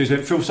that. So he's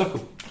went full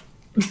circle.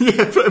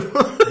 Yeah, pretty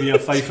much. Via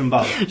Fife and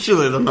Bali.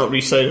 Surely they're not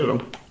re-signing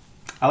him.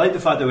 I like the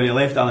fact that when he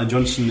left Alan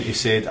Johnson, he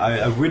said,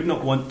 I would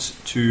not want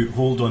to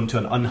hold on to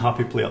an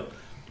unhappy player.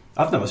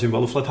 I've never seen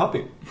Willow Flood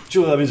happy.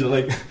 Surely that means that,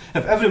 like,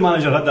 if every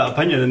manager had that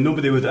opinion, then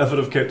nobody would ever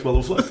have kept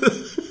Willow Flood.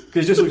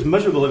 Because he just looks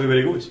miserable everywhere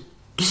he goes.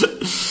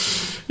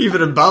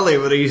 Even in Bali,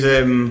 where he's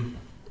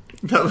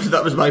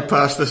that was my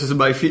past, this is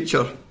my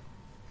future.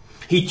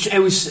 It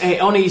was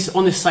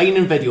on the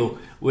signing video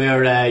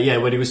where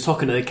when he was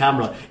talking to the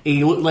camera,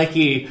 it looked like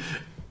he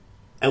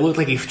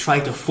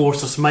tried to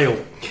force a smile,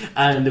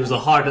 and it was the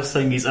hardest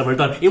thing he's ever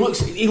done. He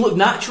looked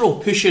natural,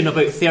 pushing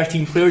about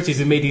 13 players as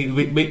he made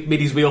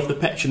his way off the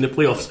pitch in the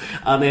playoffs,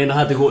 and then I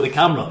had to go to the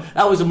camera.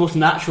 That was the most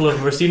natural I've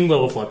ever seen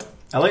Willow Flood.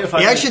 I like the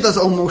fact he actually does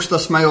almost a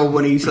smile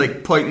when he's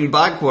like pointing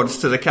backwards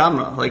to the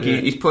camera, like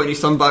he's pointing his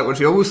thumb backwards.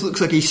 He almost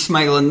looks like he's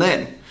smiling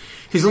then.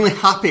 He's only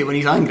happy when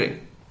he's angry.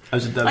 I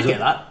get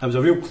that. It was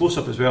a real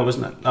close-up as well,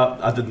 wasn't it?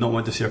 I did not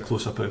want to see a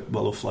close-up of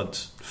Willow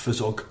Flood's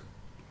physog.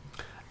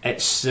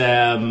 It's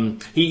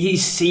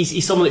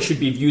he's someone that should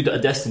be viewed at a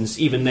distance,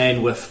 even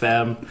then with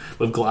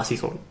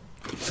glasses on.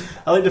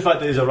 I like the fact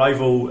that his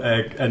arrival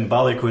in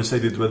Bali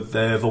coincided with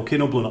the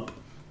volcano blowing up,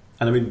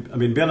 and I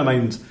mean, bear in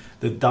mind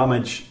the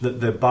damage that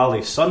the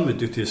Bali sun would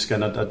do to his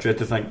skin. I dread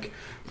to think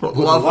what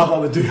lava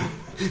would do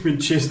being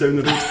chased down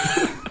the road.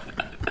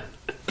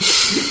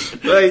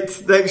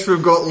 Right, next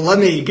we've got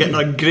Limmy getting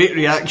a great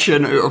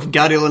reaction out of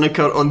Gary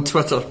Lineker on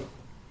Twitter.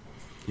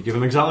 You give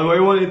him exactly what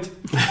he wanted.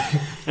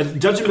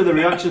 And judging by the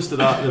reactions to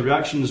that, the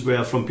reactions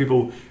were from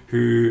people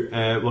who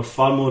were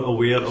far more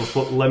aware of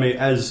what Limmy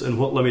is and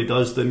what Limmy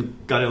does than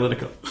Gary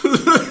Lineker.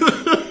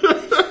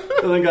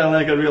 I think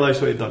Gary Lineker realised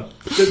what he'd done.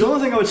 The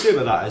only thing I would say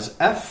about that is,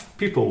 if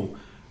people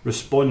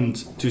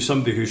respond to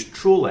somebody who's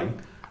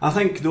trolling, I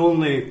think the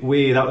only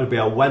way that would be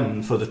a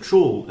win for the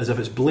troll is if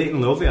it's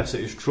blatantly obvious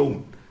that he's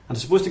trolling. And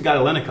I suppose to Gary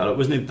Lineker, it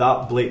wasn't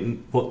that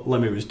blatant what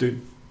Limmy was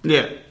doing.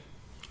 Yeah.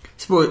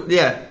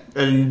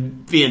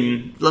 And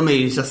being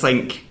Limmy's, I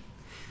think,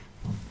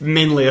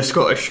 mainly a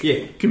Scottish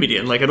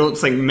comedian. Like, I don't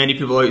think many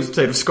people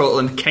outside of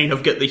Scotland kind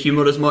of get the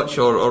humour as much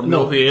or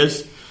know who he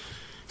is.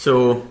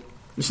 So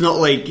it's not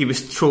like he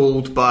was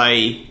trolled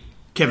by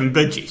Kevin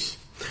Bridges.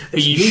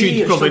 You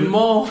should probably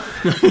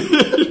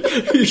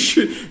you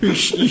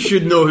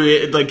should know who he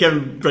is. Like,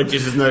 Kevin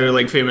Bridges is now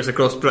like famous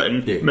across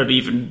Britain, maybe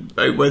even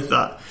out with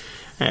that.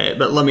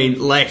 But Limmy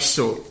less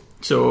so.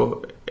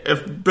 So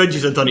if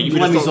Bridges had done it, you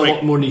would have thought, a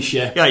lot more niche.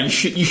 Yeah, you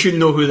should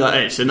know who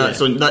that is, and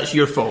that's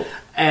your fault.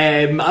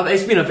 It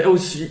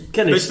was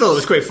kind of. But still, it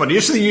was quite funny.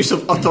 Just the use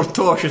of utter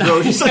tosh as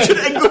well. It's such an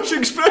English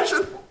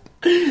expression.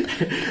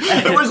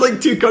 It was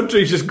like two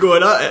countries just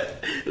going at it.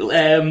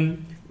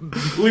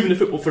 Leaving the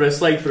football for a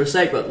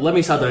sec, but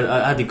Limmy's had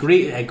a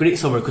great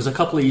summer, because a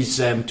couple of his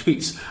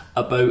tweets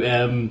about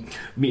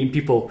meeting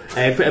people,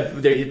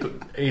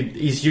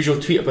 his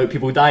usual tweet about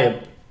people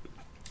dying,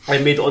 I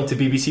made it onto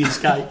BBC and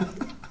Sky.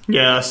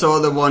 Yeah, I saw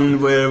the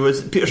one where it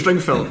was Peter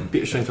Stringfield.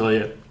 Peter Stringfield,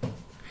 yeah.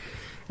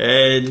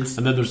 And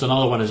then there's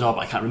another one as well,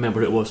 but I can't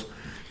remember what it was.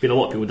 Been a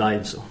lot of people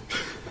dying, so.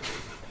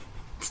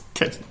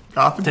 Tends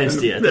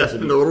to, yeah.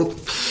 In the world.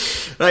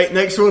 Right,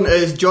 next one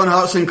is John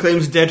Hartson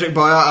claims Dedrick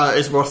Boyata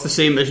is worth the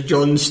same as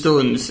John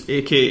Stones,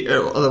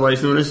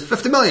 otherwise known as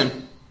 50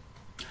 million.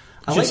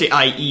 I should say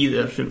IE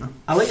there, shouldn't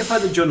I? I like the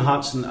fact that John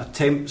Hartson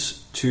attempts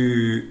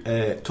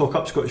to talk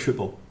up Scottish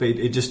football, but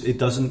he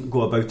doesn't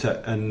go about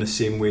it in the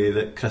same way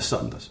that Chris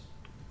Sutton does.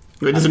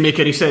 It doesn't make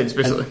any sense,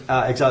 basically.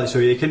 Exactly, so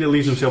he kind of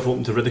leaves himself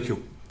open to ridicule.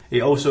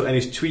 He also, in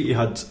his tweet, he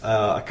had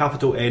a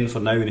capital N for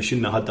now, and he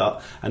shouldn't have had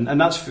that.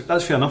 And that's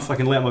fair enough, I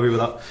can let him away with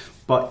that.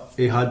 But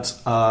he had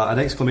an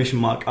exclamation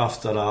mark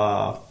after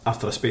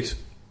a space.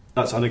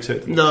 That's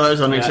unacceptable. No, that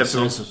is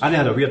unacceptable. And he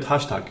had a weird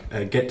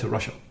hashtag, get to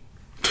Russia.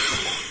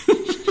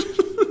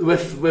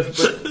 with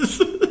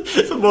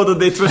It's a modern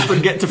day twist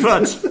on Get to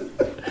France.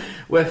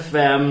 With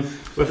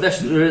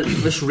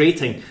this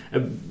rating,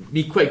 it'd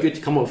be quite good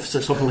to come up with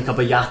something like a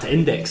Bayata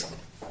index.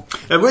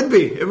 It would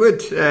be. It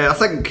would. I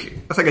think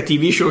a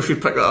TV show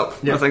should pick that up.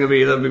 Yeah. I think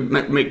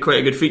that'd make quite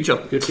a good feature.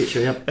 Good feature,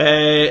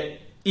 yeah.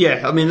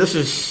 Yeah. I mean, this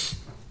is.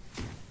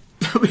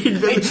 I mean,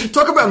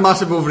 talk about a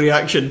massive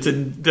overreaction to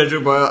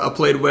Drogba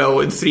played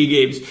well in 3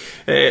 games.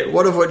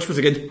 One of which was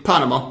against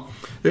Panama.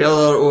 The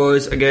other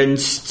was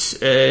against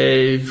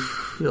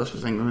who else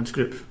was in England's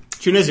group?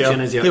 Tunisia.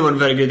 They weren't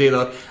very good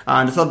either.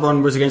 And the third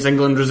one was against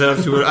England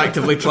reserves, who were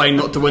actively trying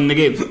not to win the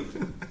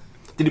game.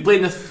 Did he play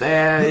in the?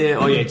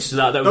 So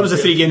that was the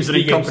 3 games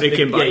that Company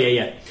came back.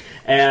 Yeah.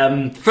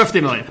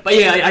 50 million. But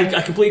yeah,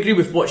 I completely agree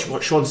with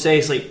what Sean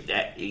says. Like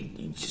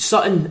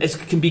Sutton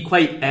can be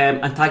quite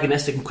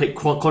antagonistic and quite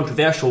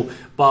controversial,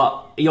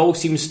 but he all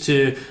seems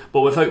to, but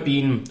without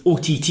being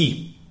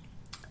OTT.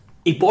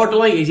 He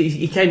borderline.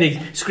 He kind of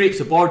scrapes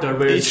the border.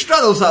 Where He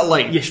straddles that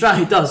line. Yeah,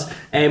 he does.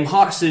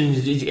 Hartson,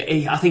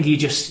 I think he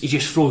just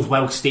throws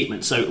wild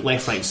statements out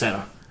left, right, and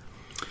centre.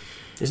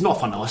 It's not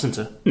fun to listen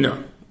to.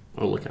 No.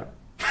 I'll look at.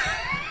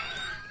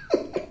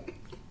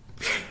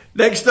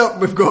 Next up,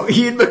 we've got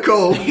Ian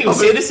McCall. He'll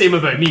say the same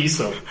about me,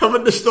 so.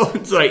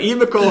 Ian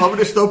McCall having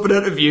to stop an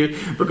interview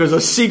because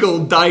a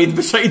seagull died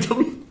beside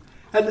him.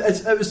 And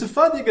it was the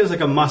fact that he gets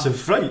like a massive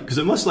fright, because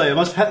it must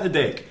hit the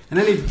deck, and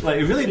then he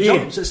really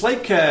jumps. It's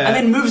like and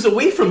then moves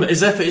away from it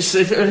as if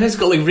it's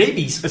got like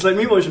rabies. It's like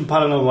me watching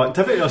Paranormal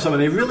Activity or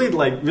something. He really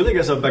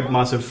gets a big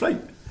massive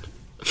fright.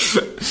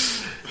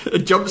 A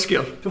jump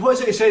scare. But what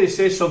is it he said? He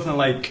says something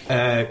like,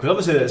 because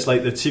obviously it's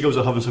like the seagulls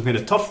are having some kind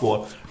of turf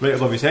war right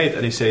above his head,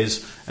 and he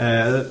says,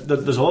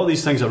 there's a lot of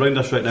these things around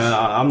us right now,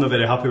 I'm not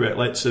very happy with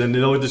it, and then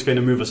they all just kind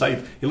of move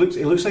aside. He looks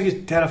like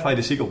he's terrified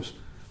of seagulls.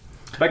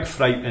 Big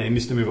fright, and he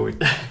needs to move away.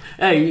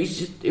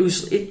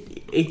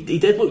 He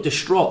did look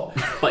distraught,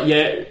 but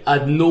yet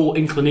had no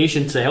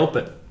inclination to help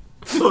it.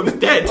 So he's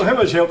dead. Well, how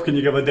much help can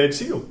you give a dead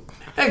seagull?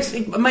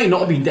 It might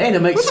not have been dead,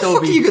 it might What the still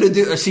fuck be. are you going to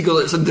do to a seagull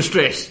that's in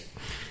distress?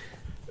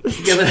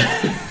 Give it.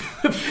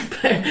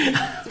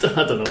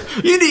 I don't know.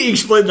 You need to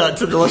explain that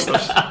to the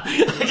listeners.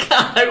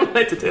 I don't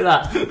want to do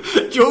that.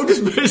 Joe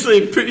just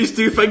basically put his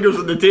 2 fingers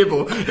on the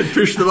table and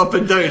pushed them up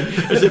and down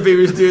as if he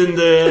was doing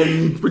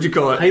the what do you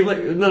call it?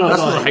 Heimlich? No, That's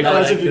not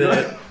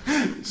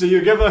Heimlich. So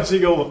you give a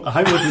seagull a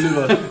Heimlich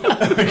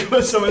manoeuvre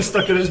because someone's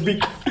stuck in his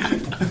beak.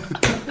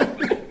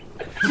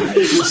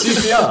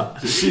 CPR.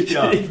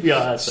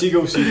 CPR.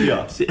 Seagull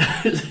CPR.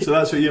 So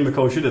that's what Ian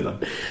McCall should have done.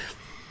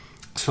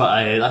 That's what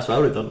I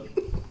would have done.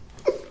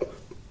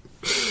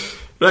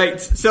 Right,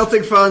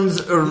 Celtic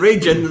fans are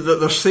raging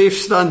that their safe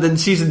standing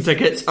season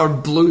tickets are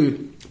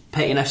blue.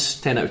 Pettiness,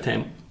 10 out of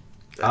 10.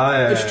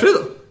 It's true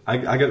though.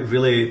 I get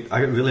really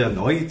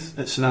annoyed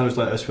at scenarios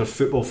like this where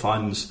football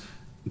fans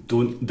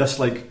don't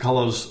dislike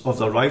colours of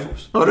their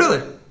rivals. Oh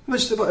really?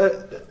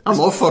 I'm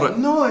all for it.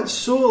 No, it's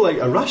so like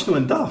irrational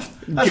and daft.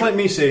 That's like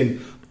me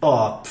saying,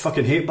 "Oh, I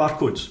fucking hate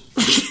barcodes."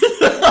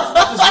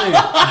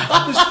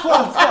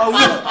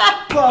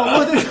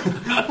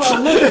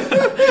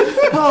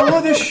 What a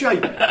load of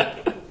shite.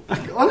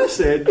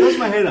 Honestly, it does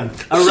my head in.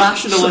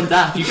 Irrational and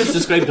daft. You just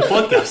described the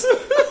podcast.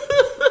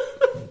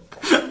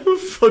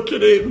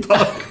 Fucking hate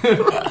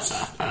barcodes.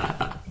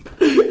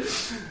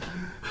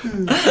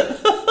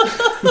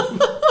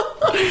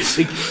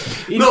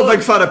 Not a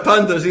big fan of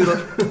pandas either.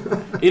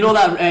 You know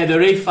that the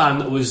Ray fan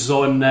that was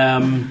on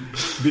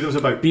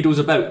Beatles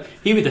About?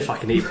 He would have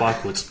fucking hate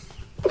barcodes.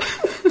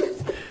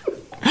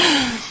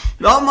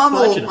 No,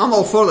 I'm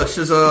all for this.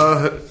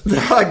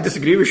 I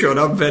disagree with Sean.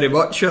 I'm very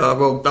much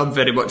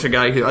a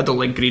guy who I don't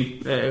like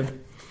green.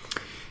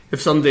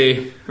 If I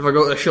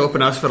go to the shop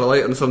and ask for a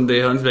light and somebody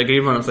hands me a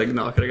green one, I'm thinking,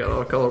 no, can I get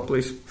another colour,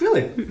 please?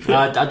 Really?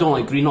 I don't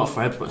like green, not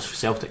for Hibs, but it's for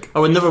Celtic. I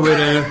would never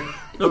wear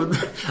I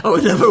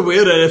would never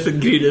wear anything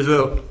green as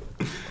well.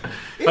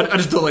 I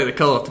just don't like the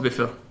colour, to be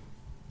fair.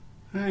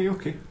 You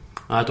okay?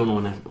 I don't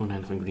own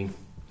anything green.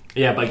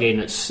 Yeah, but again,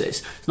 it's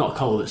not a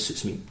colour that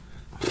suits me.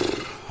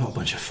 What a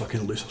bunch of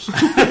fucking losers.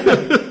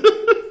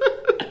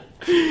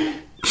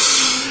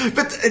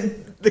 But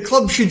the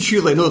club should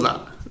surely know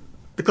that.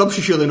 The club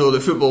should surely know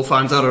that football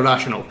fans are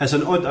irrational. It's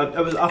an odd...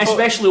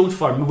 Especially Old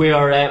Firm,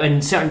 where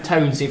in certain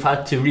towns they've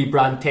had to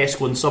rebrand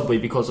Tesco and Subway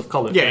because of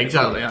colour. Yeah,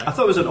 exactly. Yeah. I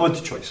thought it was an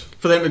odd choice.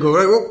 For them to go,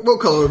 right, what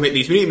colour will make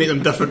these? We need to make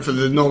them different for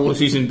the normal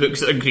season books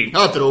that are green.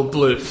 I don't know,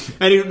 blue.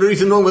 Any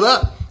reason wrong with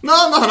that?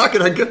 No, nothing I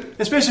can think of.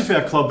 Especially for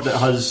a club that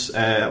has,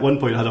 at one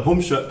point, had a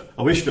home strip,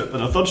 away strip,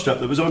 and a third strip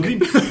that was all green.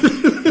 You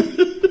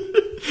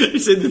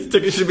said the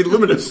ticket should be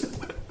luminous.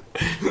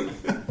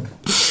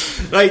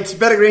 Right,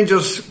 Berwick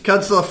Rangers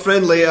cancel a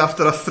friendly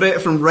after a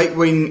threat from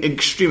right-wing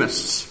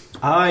extremists.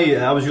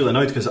 I was really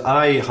annoyed because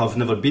I have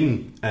never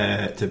been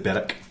to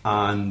Berwick,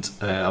 and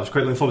I was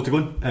quite looking forward to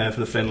going for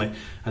the friendly,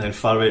 and then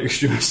far-right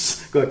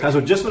extremists got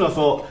cancelled just when I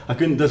thought I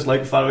couldn't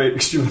dislike far-right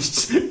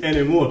extremists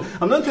anymore.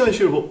 I'm not entirely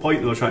sure what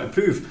point they were trying to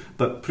prove,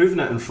 but proving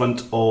it in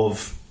front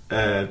of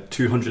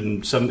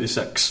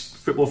 276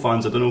 football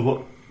fans, I don't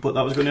know what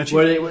that was going to achieve.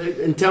 Were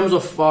they, in terms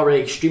of far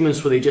right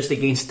extremists, were they just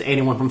against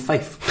anyone from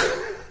Fife?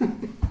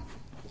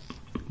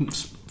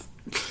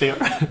 Fair.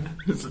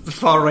 The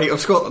far right of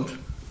Scotland.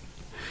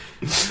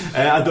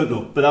 I don't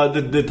know, but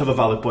they'd have a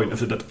valid point if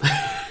they did.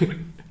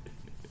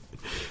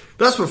 But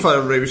that's what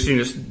far right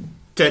extremists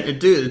tend to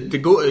do. They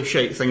go to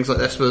shite things like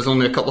this where there's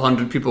only a couple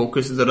hundred people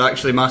because they're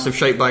actually massive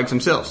shite bags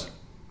themselves.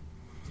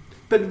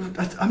 But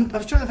I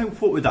was trying to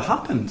think what would have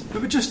happened. We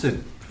would just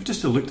have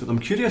looked at them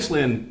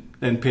curiously and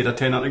then paid a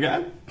tenner to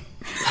get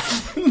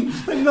in.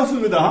 Like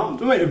nothing would have happened.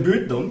 We might have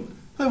booed them.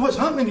 Like, what's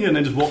happening here? And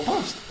then just walked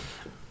past.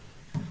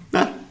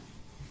 Nah.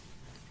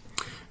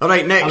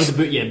 Alright, next. I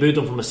would have booed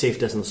them from a safe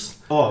distance.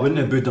 Oh, I wouldn't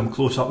have booed them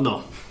close up.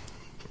 No.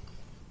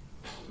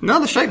 No,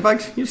 the shite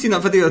bags. You've seen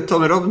that video of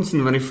Tommy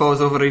Robinson when he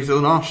falls over his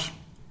own arse.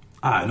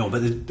 Ah, no,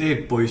 but they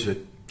boys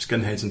with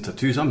skinheads and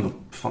tattoos, I'm not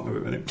fucking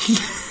about with it.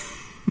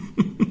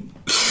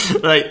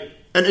 Right,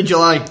 into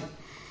July.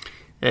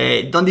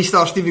 Dundee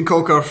star Stephen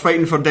Cocker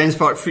fighting for Dens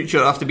Park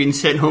future after being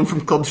sent home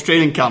from club's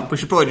training camp. We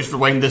should probably just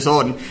rewind this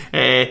on.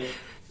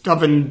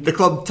 Having the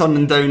club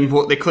turning down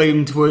what they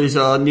claimed was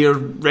a near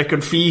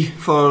record fee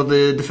for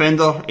the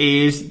defender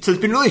is since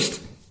been released.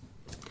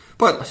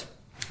 Pointless.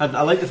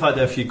 I like the fact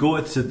that if you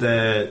go to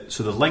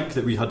the link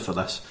that we had for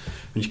this,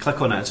 when you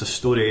click on it, it's a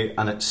story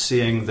and it's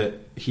saying that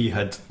he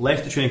had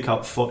left the training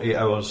camp 48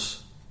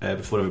 hours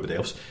before everybody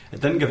else.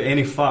 It didn't give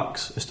any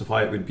facts as to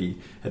why it would be.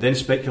 It then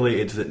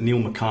speculated that Neil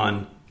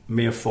McCann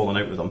may have fallen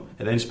out with him.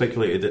 It then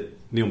speculated that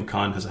Neil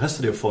McCann has a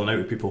history of falling out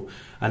with people.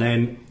 And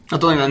then I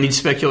don't think that needs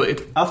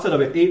speculated. after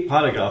about 8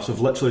 paragraphs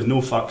of literally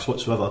no facts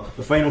whatsoever,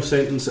 the final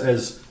sentence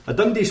is, a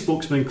Dundee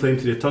spokesman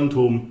claimed he returned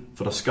home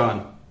for a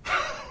scan.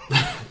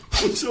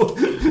 So,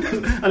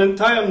 an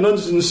entire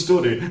nonsense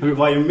story about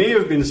why he may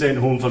have been sent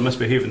home for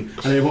misbehaving,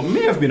 and then what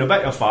may have been a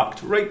bit of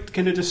fact, right,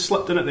 kind of just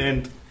slipped in at the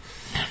end.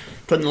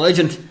 Putting the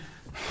legend.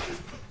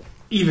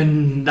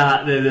 Even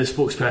that, the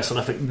spokesperson,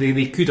 I think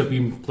they could have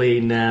been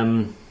playing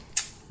kind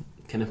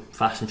of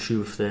fast and true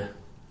with the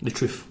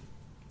truth.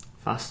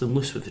 Fast and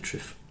loose with the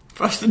truth.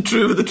 Fast and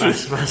true with the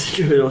truth. Fast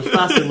and true,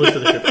 fast and loose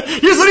with the truth.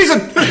 Here's the reason!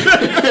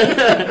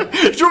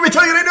 Do you want me to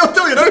tell you right now? I'll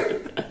tell you now.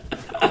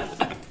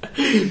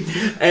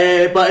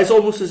 But it's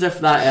almost as if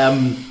that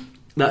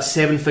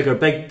 7-figure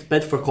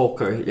bid for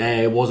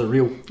Cocker wasn't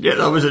real. Yeah,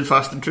 that was in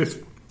Fast and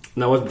Truth.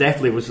 No, it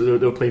definitely was. They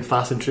were playing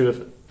fast and true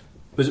with it.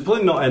 Was it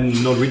playing not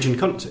in Norwegian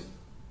currency?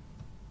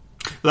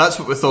 That's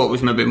what we thought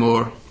was maybe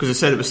more, because it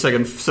said it was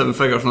seven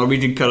figures.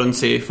 Norwegian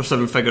currency for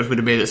 7 figures would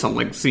have made it something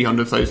like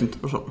 300,000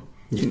 or something.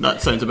 Yeah.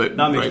 That sounds about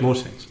that makes right. more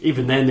sense.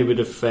 Even then, they would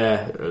have.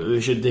 They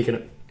should have taken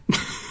it.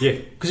 Yeah,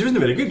 because he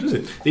wasn't very good, was he?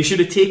 They should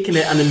have taken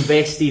it and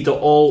invested it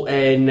all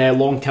in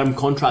long-term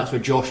contracts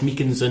with Josh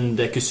Meekins and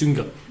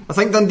Kasunga. I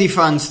think Dundee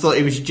fans thought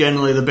he was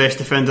generally the best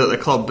defender at the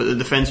club, but the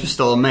defence was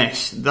still a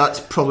mess. That's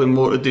probably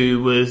more to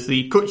do with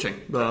the coaching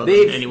rather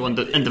than any one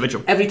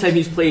individual. Every time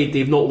he's played,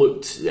 they've not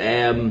looked.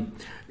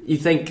 You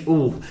think,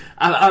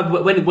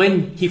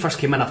 when he first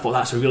came in, I thought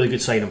that's a really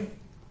good signing.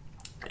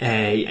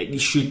 He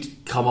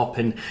should come up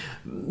and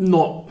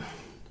not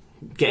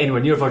get anywhere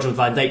near Virgil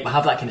van Dijk, but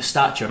have that kind of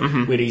stature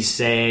where he's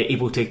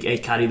able to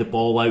carry the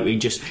ball out and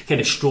just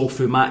kind of stroll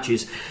through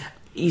matches.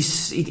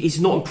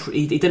 He's not.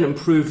 He didn't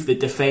improve the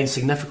defence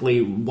significantly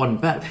one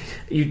bit.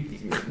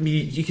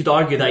 You could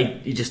argue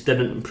that he just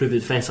didn't improve the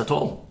defence at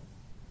all.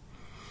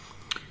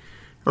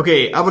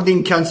 Okay,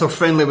 Aberdeen cancel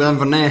friendly with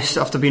Inverness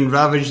after being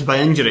ravaged by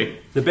injury.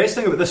 The best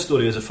thing about this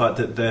story is the fact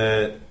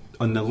that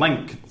on the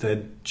link,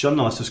 the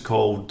journalist is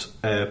called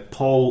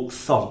Paul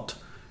Third,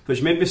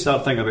 which made me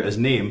start thinking about his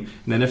name.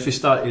 And then if he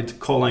started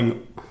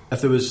calling,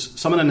 if there was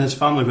someone in his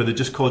family where they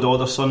just called all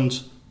their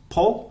sons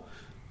Paul,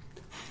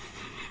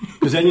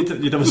 because then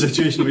you'd have a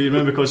situation where you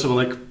remember calling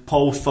someone like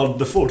Paul Third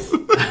the Fourth.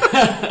 And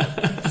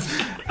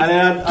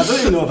I don't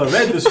even know if I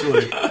read the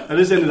story. I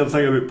just ended up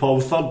thinking about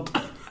Paul Third.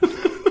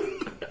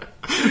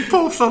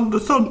 Paul Third the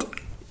Third.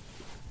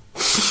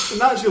 And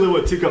that's really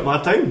what took up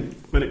my time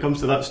when it comes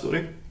to that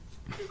story.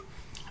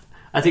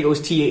 I think it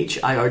was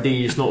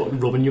THIRD, it's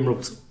not Roman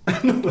numerals.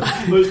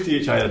 It was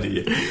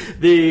THIRD.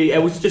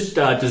 It was just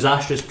a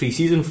disastrous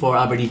pre-season for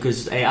Aberdeen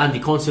because Andy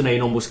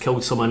Considine almost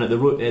killed someone at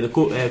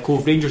the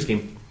Cove Rangers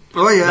game.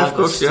 Oh yeah, of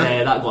course,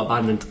 yeah. That got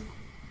abandoned.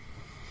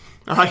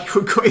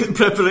 Quite in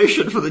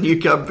preparation for the new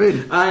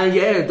campaign.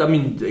 Yeah, I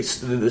mean,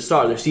 the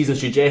start of their season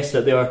suggests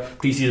that their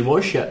pre-season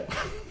was shit.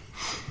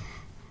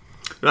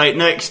 Right,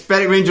 next,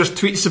 Berwick Rangers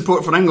tweet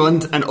support for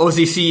England and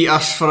Aussie C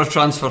asks for a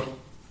transfer.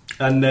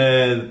 And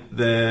in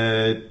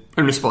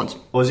response,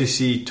 Aussie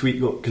C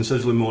tweet got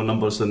considerably more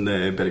numbers than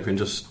the Berwick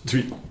Rangers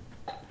tweet.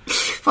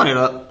 Funny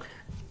that. I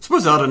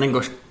suppose they are an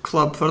English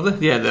club, are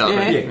they? Yeah, they are.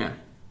 Yeah.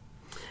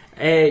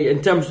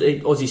 In terms of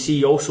Aussie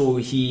C, also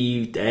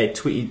he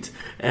tweeted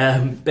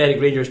Berwick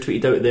Rangers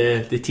tweeted out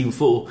the team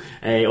photo.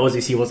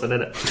 Aussie C wasn't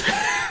in it.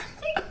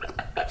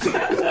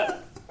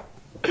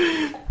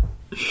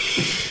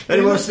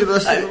 Anyone see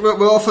this?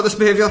 We're all for this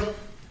behaviour?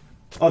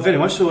 Oh, very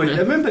much so. I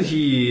remember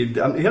he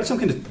had some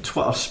kind of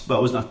Twitter, but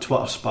it wasn't a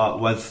Twitter spat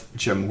with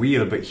Jim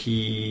Weir, but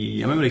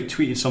I remember he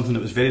tweeted something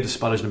that was very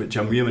disparaging about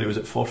Jim Weir when he was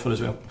at Forfar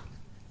as well.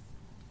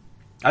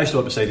 I used to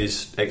look beside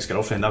his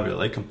ex-girlfriend. I really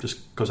like him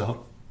just because of her.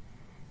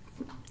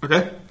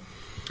 Okay.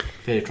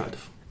 Very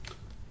attractive.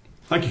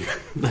 Thank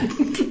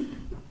you.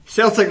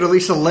 Celtic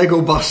release a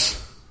Lego bus.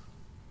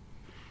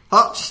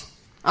 Hearts,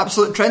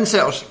 absolute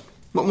trendsetters.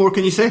 What more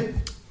can you say?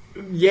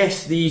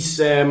 Yes,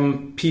 these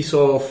piece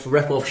of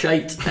rip-off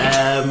shite.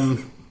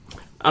 I'm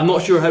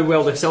not sure how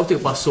well the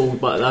Celtic bus sold,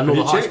 but I know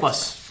the Hearts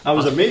bus. I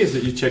was amazed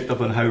that you checked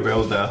up on how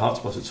well the Hearts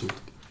bus had sold.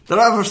 Did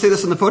I ever say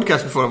this on the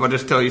podcast before, or if I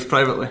just tell you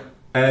privately?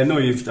 No,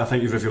 I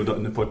think you've revealed it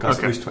in the podcast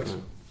at least twice.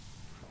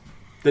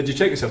 Did you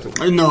check the Celtic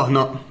one? No,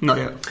 not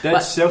yet.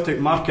 Did Celtic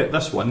market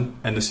this one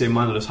in the same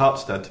manner as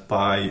Hearts did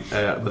by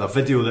with a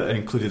video that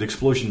included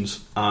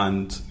explosions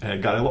and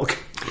Gary Locke?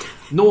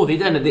 No, they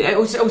didn't. It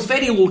was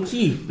very low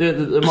key,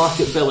 the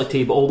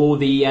marketability. But although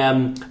they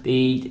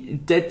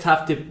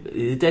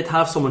did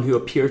have someone who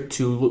appeared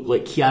to look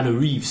like Keanu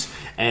Reeves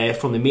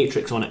from The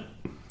Matrix on it.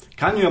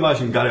 Can you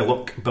imagine Gary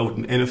Locke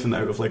building anything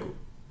out of Lego?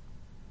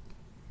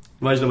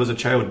 Imagine him as a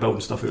child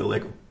building stuff out of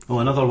Lego. Oh,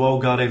 another wall,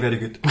 Gary. Very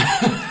good.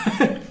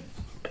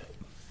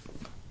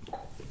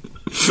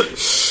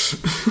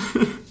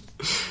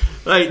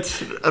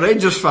 Right, a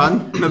Rangers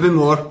fan, maybe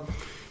more,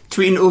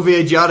 tweeting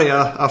Ovie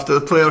Ejaria after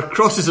the player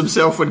crosses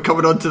himself when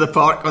coming onto the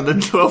park on the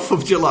 12th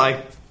of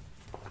July.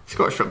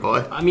 Scottish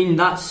footballer. I mean,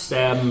 that's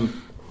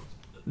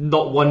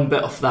not one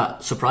bit of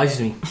that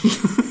surprises me.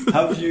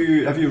 Have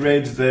you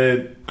read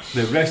the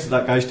rest of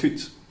that guy's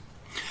tweets?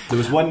 There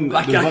was one.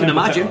 I can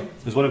imagine.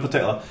 There's one in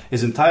particular.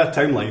 His entire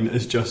timeline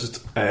is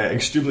just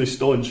extremely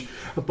staunch,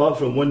 apart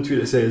from one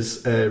tweet that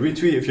says,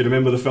 "Retweet if you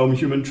remember the film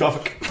Human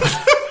Traffic."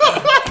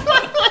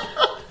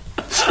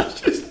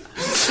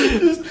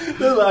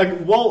 There's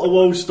like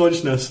wall-to-wall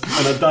staunchness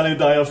in a Danny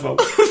Dyer film.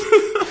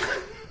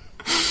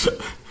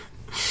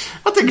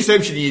 I think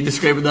exceptionally you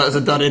describing that as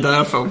a Danny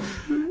Dyer film.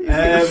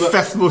 The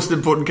fifth most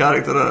important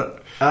character in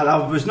it.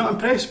 I was not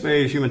impressed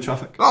by Human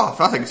Traffic. Oh,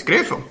 I think it's a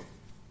great film.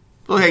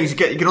 The only thing is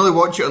you can only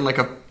watch it on like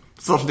a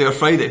Thursday or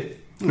Friday,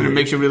 and it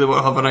makes you really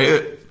want to have a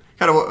night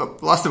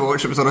out. Last time I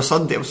watched it was on a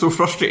Sunday. I was so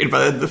frustrated by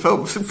the end of the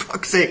film. For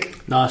fuck's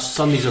sake. Nah,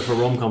 Sundays are for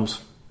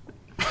rom-coms.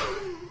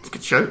 It's a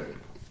good shout.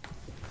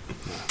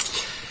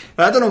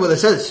 I don't know what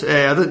this is.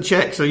 I didn't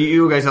check, so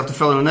you guys have to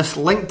fill in on this.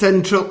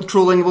 LinkedIn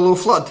trolling Willow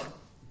Flood.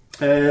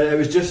 It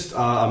was just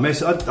a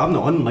message. I'm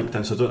not on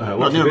LinkedIn, so I don't know how it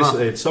works.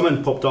 Basically,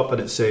 someone popped up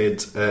and it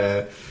said,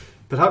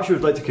 perhaps you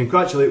would like to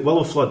congratulate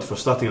Willow Flood for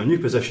starting a new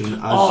position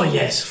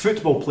as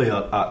football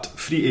player at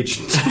Free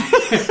Agent.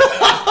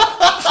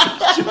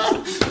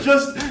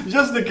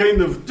 just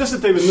the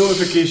type of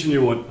notification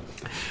you want.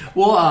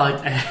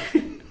 What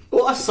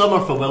a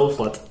summer for Willow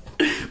Flood.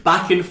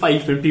 Back in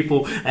Fife, and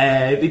people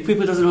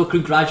doesn't know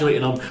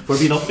congratulating him for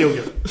being a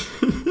failure.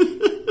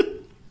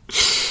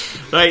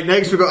 Right,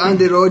 next we've got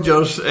Andy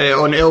Rogers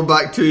on L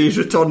back to his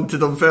return to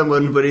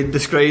Dunfermline, where he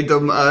described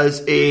him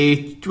as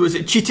a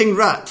cheating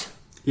rat.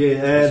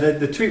 Yeah,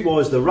 the tweet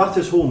was, "The rat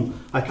is home.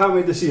 I can't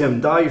wait to see him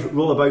dive,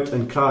 roll about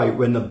and cry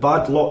when the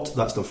bad lot,"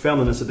 that's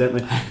Dunfermline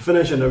incidentally,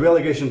 "finish in a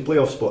relegation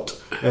playoff spot.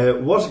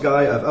 Worst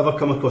guy I've ever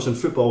come across in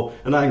football,"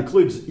 and that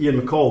includes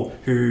Ian McCall,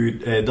 who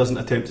doesn't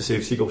attempt to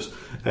save seagulls.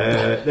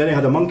 Then he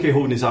had a monkey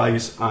holding his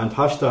eyes and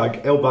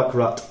hashtag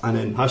 #LBackRat and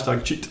then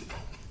hashtag cheat.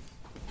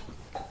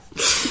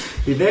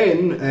 He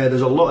then,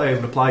 there's a lot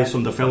of replies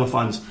from Dunfermline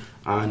fans,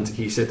 and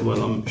he said to one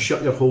of them,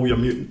 "Shut your hole, you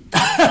mutant."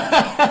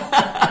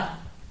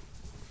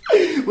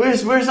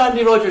 Where's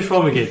Andy Rogers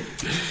from again?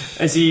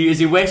 Is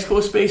he West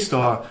Coast based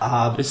or?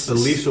 I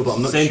believe so, but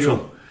I'm not Central.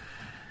 sure.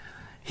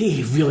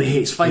 He really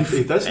hates Fife.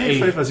 He does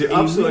hate Fife, as he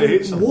absolutely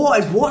hates them.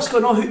 What's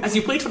going on? Has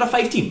he played for the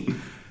Fife team?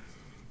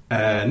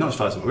 Not as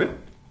far as I'm aware.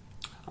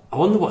 I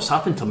wonder what's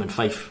happened to him in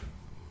Fife.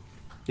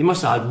 He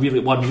must have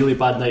had one really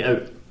bad night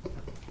out.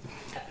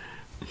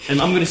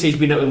 And I'm going to say he's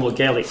been out with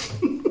Montgelly.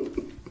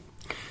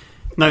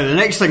 Now, the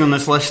next thing on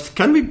this list,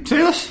 can we say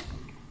this?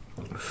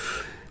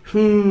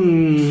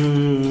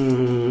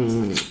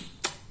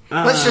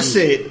 Let's just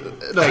say,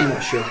 right. I'm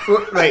not sure.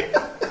 Right.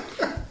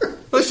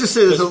 Let's just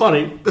say there's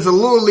a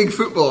lower league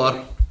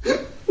footballer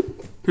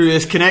who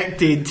is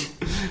connected.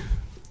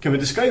 Can we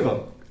describe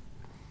him?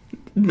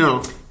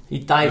 No. He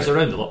dives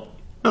around a lot.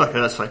 Okay,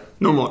 that's fine.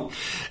 No more.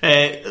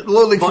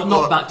 Lower league but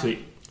footballer. Not back to it.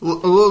 A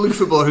lower league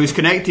footballer who's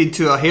connected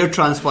to a hair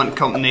transplant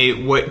company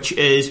which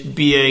is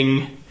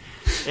being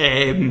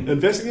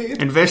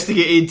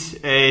investigated,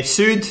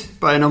 sued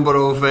by a number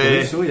of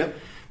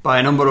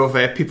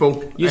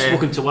people. You've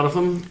spoken to one of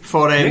them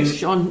for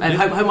Sean. And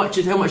how much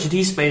did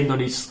he spend on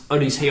his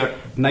hair?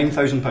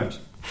 £9,000.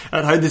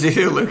 And how does his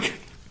hair look?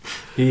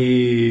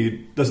 He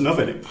doesn't have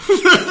any.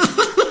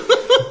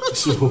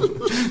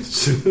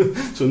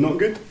 so not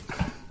good.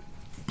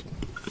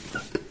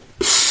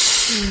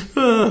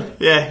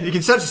 Yeah, you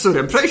can search the story.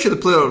 I'm pretty sure the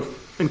player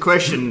in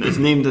question is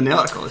named in the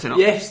article, is he not?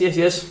 Yes.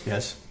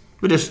 Yes.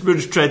 We're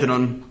just treading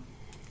on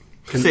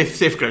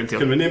safe ground here.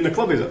 Can we name the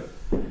club, is it?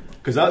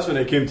 Because that's when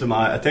it came to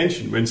my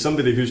attention, when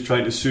somebody who's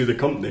trying to sue the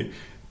company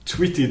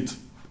tweeted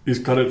his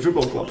current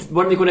football club.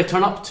 Weren't they going to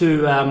turn up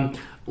to,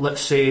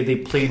 let's say they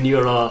play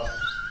near a...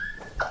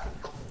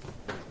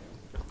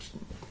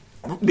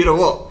 Near a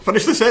what?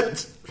 Finish the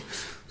sentence.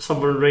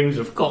 Somewhere rhymes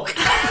with cock.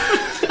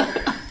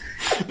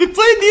 They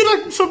play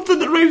near something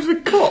that rhymes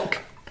with cock.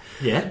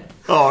 Yeah.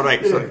 Oh,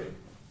 right, sorry.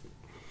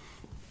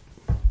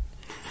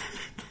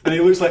 And he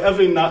looks like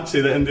every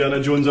Nazi that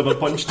Indiana Jones ever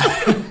punched.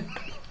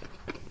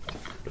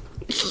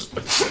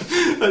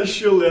 That's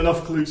surely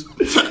enough clues.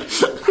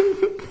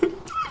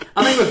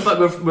 I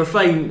think we're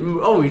fine.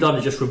 All we've done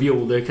is just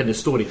reveal the kind of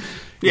story.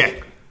 Yeah.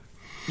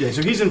 Yeah,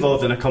 so he's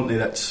involved in a company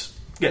that's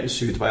getting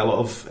sued by a lot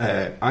of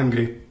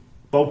angry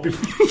bald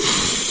people.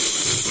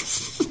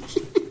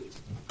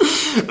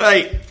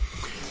 Right.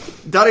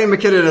 Darian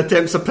McKinnon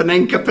attempts a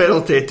Panenka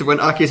penalty to win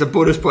Aki's a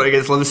bonus point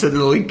against Livingston in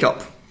the League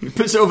Cup. He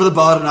puts it over the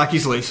bar and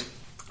Aki's leaves.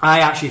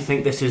 I actually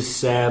think this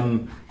is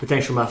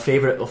potentially my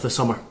favourite of the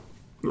summer.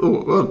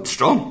 Oh, well,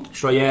 strong.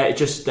 Sure, yeah, it's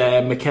just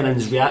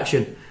McKinnon's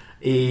reaction.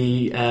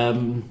 He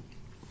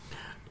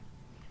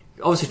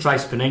obviously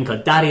tries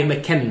Panenka. Darian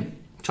McKinnon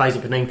tries a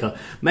Panenka,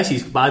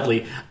 misses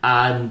badly,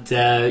 and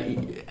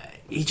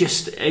it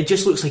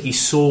just looks like his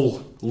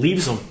soul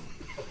leaves him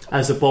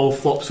as the ball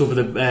flops over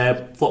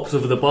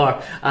the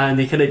bar, and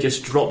he kind of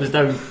just drops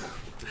down.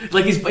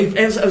 Like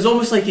it was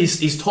almost like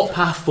his top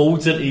half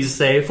folds into his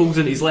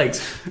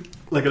legs,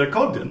 like an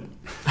accordion.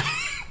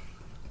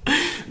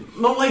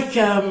 Not like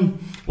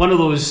one of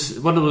those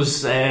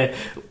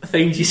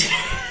things you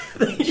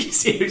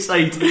see,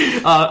 outside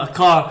a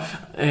car,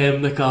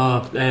 like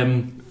a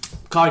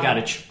car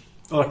garage.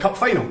 Or a cup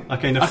final, a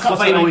cup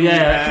final,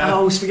 yeah. I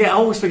always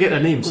forget their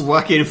names.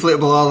 Wacky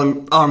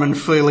inflatable arm and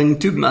flailing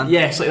tube man.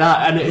 Yes, like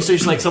that, and it's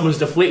just like someone's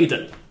deflated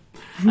it,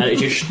 and it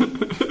just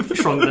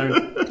shrunk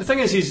down. The thing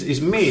is,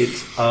 he's made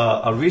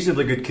a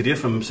reasonably good career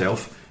for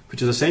himself, which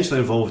has essentially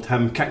involved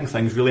him kicking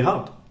things really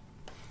hard.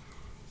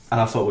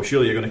 And I thought, well,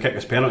 surely you're going to kick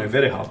this penalty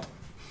very hard.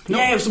 No.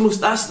 Yeah, it was the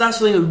most. That's the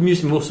thing that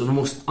amused me most. The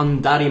most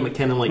un-Darian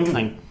McKinnon-like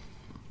thing.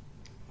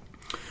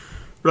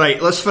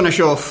 Right, let's finish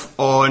off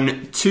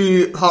on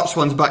two Hearts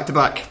ones back to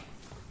back.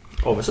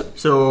 Obviously.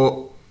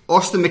 So,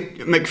 Austin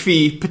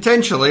McPhee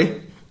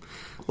potentially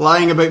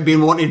lying about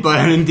being wanted by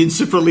an Indian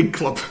Super League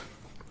club.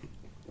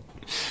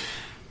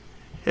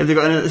 Have they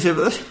got anything to say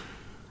about this?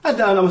 I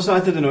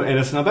didn't know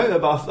anything about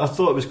it, but I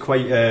thought it was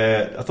quite.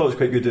 I thought it was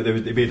quite good that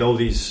they made all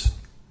these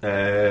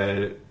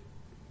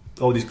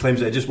claims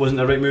that it just wasn't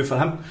the right move for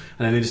him, and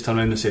then they just turned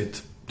around and said,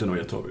 "Don't know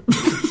what you're talking about.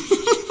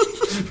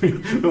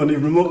 We're not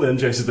even remotely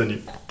interested in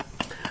you."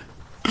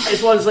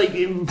 It's ones like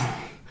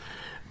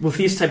with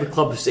these type of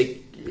clubs, to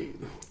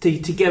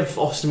give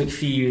Austin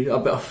McPhee a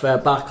bit of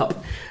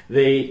backup.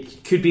 They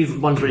could be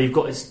ones where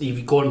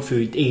you've gone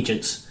through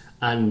agents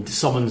and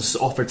someone's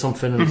offered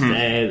something,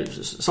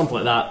 something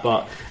like that.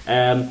 But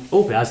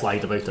Opie has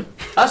lied about it.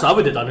 That's what I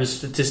would have done, is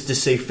to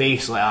save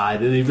face. Like,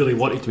 they really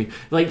wanted me.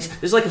 Like,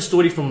 it's like a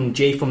story from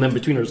Jay from The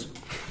Inbetweeners.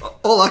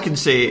 All I can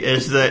say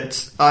is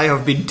that I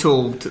have been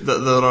told that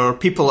there are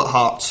people at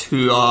Hearts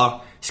who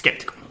are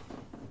sceptical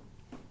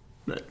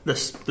that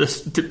this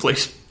took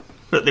place,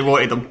 that they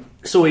wanted him.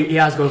 So he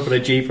has gone for a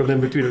J from The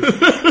Inbetweeners.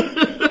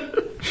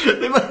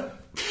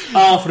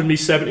 Offering me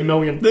 70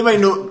 million. They might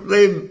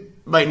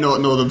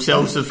not know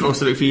themselves if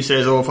Austin McPhee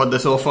says, "Oh, I've had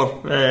this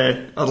offer,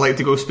 I'd like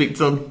to go speak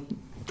to them."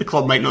 The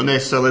club might not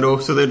necessarily know,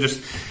 so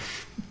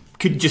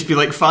could just be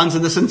like fans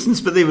in this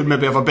instance, but they would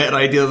maybe have a better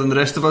idea than the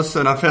rest of us.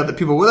 And I've heard that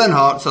people within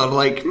Hearts are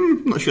like,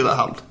 not sure that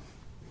happened.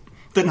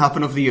 Didn't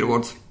happen of the year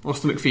awards.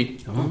 Austin McPhee.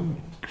 Oh.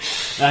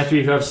 To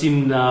be fair, I've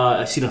seen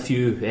a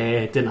few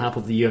didn't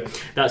happen of the year.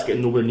 That's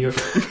getting nowhere near.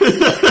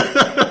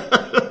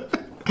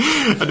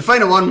 And the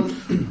final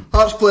one,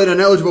 Hearts playing an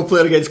eligible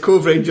player against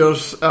Cove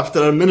Rangers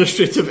after an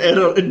administrative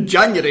error in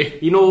January.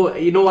 You know,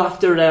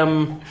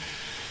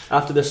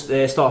 after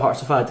this start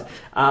Hearts have had,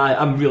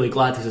 I'm really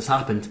glad this has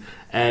happened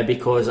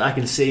because I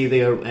can say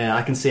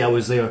I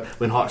was there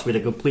when Hearts made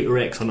a complete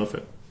wreck of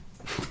it.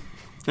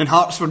 And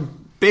Hearts were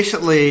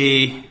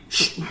basically,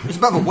 it was a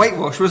bit of a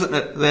whitewash, wasn't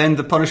it? At the end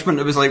of the punishment,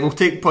 it was like, we'll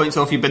take points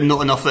off you, but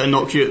not enough that it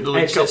knocks you out of the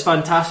League Cup. It's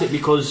fantastic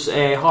because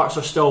Hearts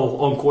are still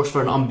on course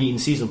for an unbeaten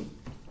season.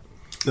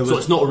 So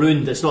it's not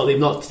ruined. They've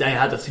not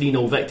had a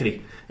 3-0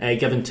 victory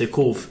given to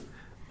Cove.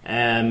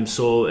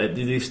 So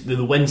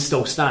the win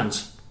still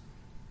stands.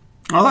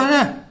 Oh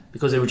yeah,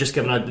 because they were just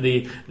given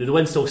the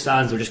win still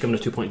stands. They were just given a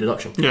 2-point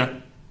deduction. Yeah.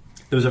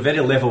 There was a very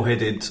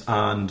level-headed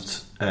and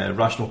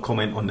rational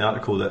comment on the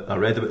article that I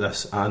read about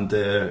this, and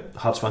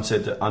Hearts fan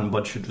said that Anne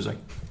Budd should resign.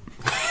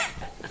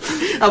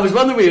 I was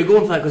wondering where you're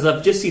going for that because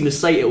I've just seen the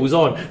site it was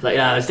on. Like,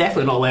 it's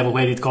definitely not a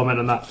level-headed comment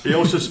on that. He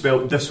also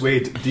spelled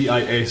dissuade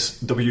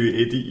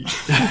DISWADE.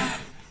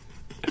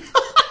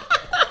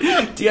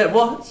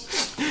 What?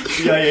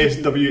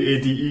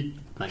 DISWADE.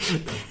 Nice.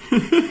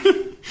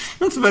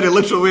 That's a very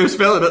literal way of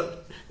spelling it.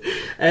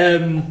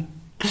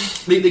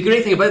 The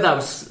great thing about that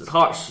was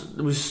Hearts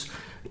was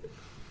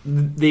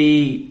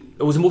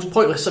it was the most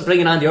pointless.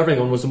 Bringing Andy Irving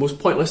on was the most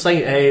pointless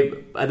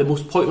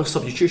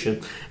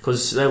substitution,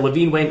 because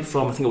Levine went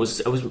from, I think it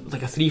was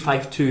like a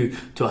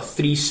 3-5-2 to a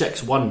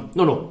 3-6-1.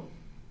 No,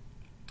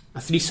 a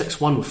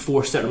 3-6-1 with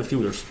 4 centre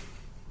midfielders.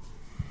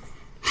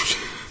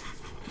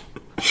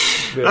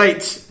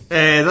 Right,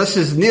 this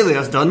is nearly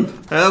as done.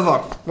 However,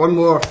 one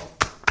more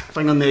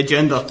thing on the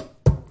agenda.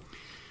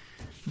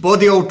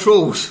 Body old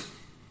trolls.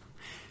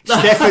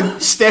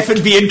 Stefan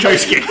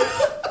Bienkowski.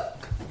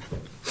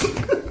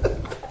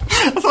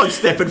 I thought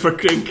stepping for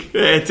Craig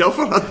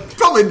Telfer. I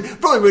probably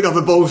wouldn't have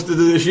the balls to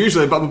do this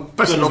usually, but I'm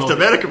pissing off to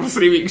America for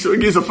 3 weeks, so who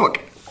gives a fuck?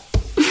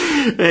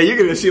 You're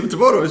going to see him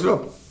tomorrow as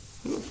well.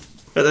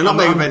 At the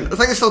Nutmeg event. I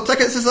think there's still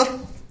tickets, is there?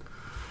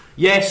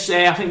 Yes,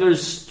 I think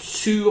there's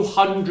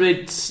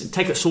 200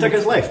 tickets sold.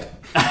 Tickets left?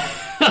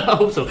 I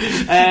hope so.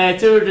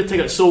 200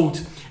 tickets sold.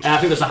 I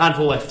think there's a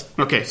handful left.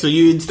 Okay, so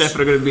you and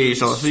Stefan are going to be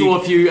so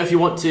if you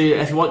want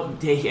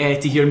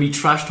to hear me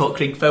trash talk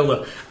Craig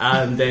Fowler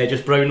and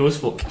just brown nose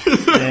folk,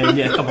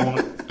 yeah, come on.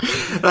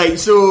 Right,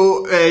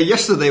 so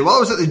yesterday, while I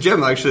was at the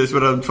gym, actually, is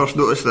when I first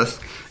noticed this.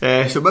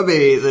 So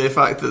maybe the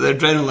fact that the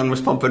adrenaline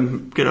was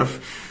pumping kind of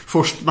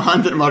forced my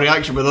hand into my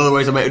reaction, but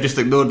otherwise I might have just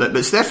ignored it.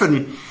 But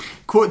Stefan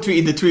quote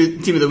tweeted the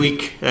team of the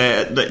week,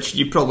 which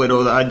you probably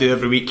know that I do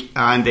every week,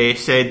 and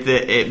said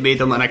that it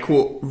made him, and I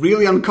quote,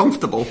 really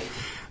uncomfortable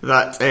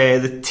that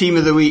the team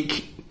of the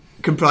week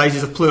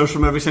comprises of players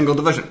from every single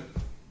division.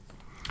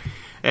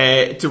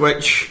 To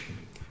which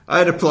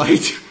I replied,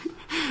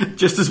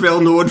 just as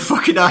well no one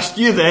fucking asked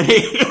you then,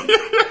 eh?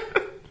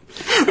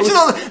 Which is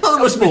not the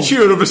most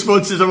mature of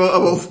responses I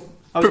will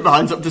put my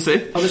hands up to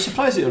say. I was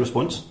surprised at your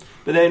response,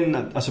 but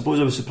then I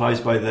suppose I was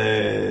surprised by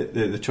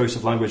the choice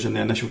of language in the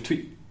initial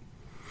tweet.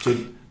 So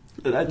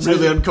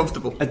really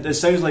uncomfortable. It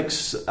sounds like,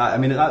 I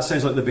mean, that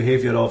sounds like the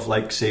behaviour of,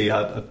 like, say,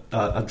 a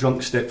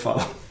drunk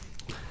stepfather.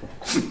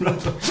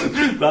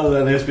 rather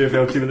than the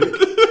SPFL team of the week.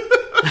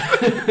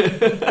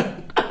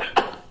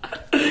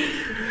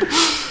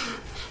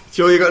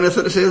 Joe, you got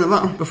anything to say on the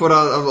matter before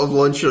I'll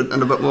launch in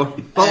a bit more?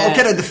 I'll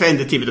kind of defend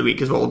the team of the week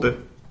is what I'll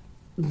do.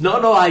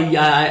 No,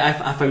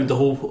 I found the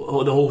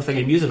whole thing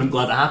amusing. I'm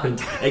glad it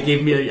happened. It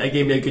gave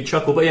me a good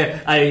chuckle. But yeah,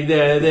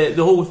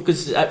 the whole,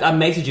 because I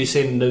messaged you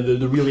saying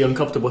the really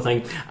uncomfortable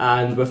thing,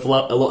 and with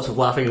lots of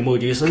laughing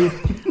emojis. And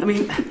I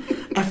mean,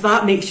 if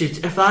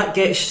that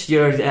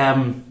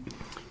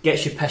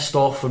gets you pissed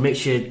off or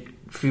makes you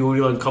feel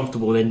really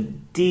uncomfortable,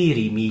 then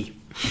dearie me.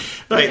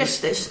 Right.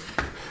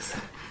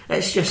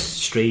 It's just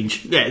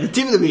strange. Yeah, the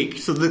team of the week.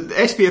 So the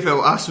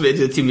SPFL asked me to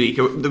do the team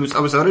of the week. I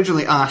was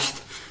originally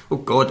asked,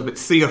 about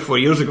 3 or 4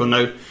 years ago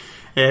now,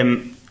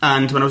 and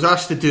when I was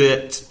asked to do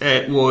it,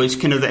 it was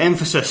kind of the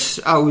emphasis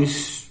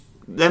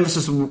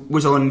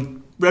was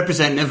on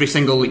representing every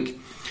single league,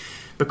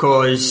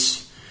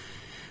 because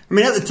I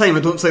mean, at the time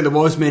I don't think there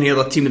was many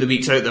other team of the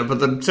weeks out there,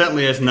 but there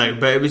certainly is now.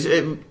 But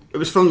it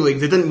was from the league.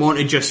 They didn't want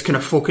to just kind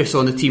of focus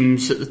on the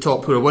teams at the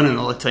top who are winning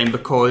all the time,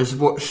 because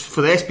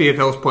for the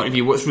SPFL's point of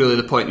view, what's really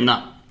the point in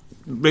that?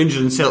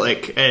 Rangers and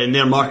Celtic in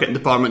their marketing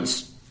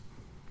departments,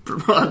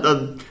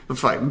 in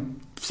fact,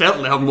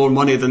 certainly have more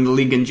money than the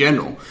league in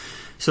general.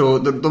 So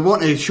they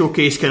want to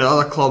showcase kind of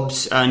other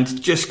clubs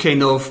and just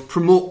kind of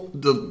promote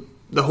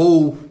the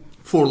whole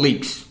 4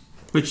 leagues,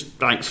 which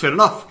thanks, fair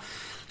enough.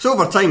 So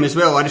over time as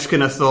well, I just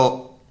kind of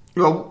thought,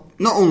 well,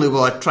 not only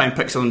will I try and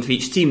pick someone for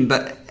each team,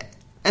 but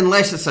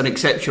unless it's an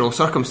exceptional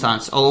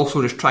circumstance, I'll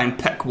also just try and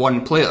pick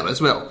one player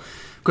as well,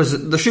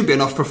 because there should be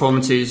enough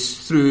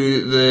performances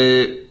through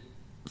the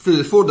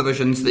 4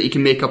 divisions that you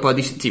can make up a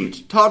decent team.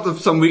 It's harder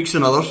some weeks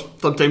than others.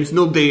 Sometimes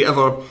nobody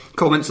ever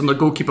comments on their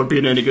goalkeeper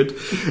being any good,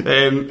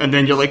 and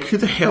then you're like, who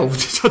the hell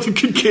just had a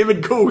good game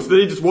in goals?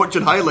 They're just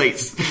watching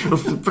highlights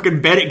of fucking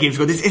Bennett games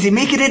going, is he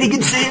making any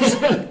good saves?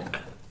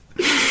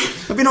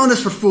 I've been on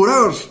this for 4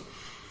 hours.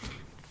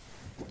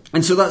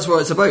 And so that's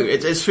what it's about.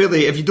 It's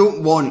fairly, if you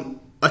don't want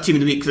a team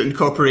of the week that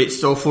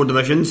incorporates all 4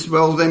 divisions,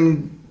 well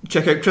then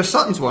check out Chris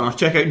Sutton's one or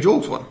check out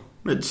Joel's one.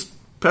 It's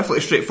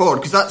perfectly straightforward,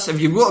 because that's, if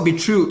you want to be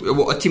true at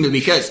what a team of the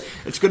week is,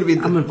 it's going to be...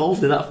 I'm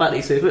involved in that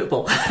fantasy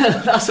football.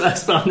 That's what I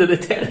spent under the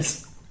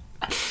terrace.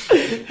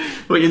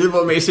 What, you didn't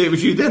want me to say it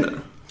was you, didn't it?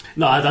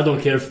 No, I don't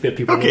care if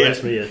people know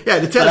this me. Yeah,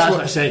 the terrace. That's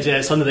what I said. Yeah,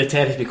 it's under the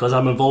terrace because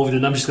I'm involved,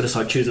 and I'm just going to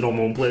start choosing all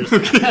my own players.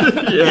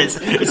 Yeah,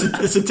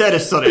 it's a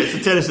terrace. Sorry, it's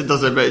a terrace that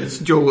does it, but it's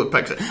Joel that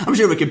picks it. I'm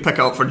sure we can pick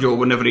it up for Joel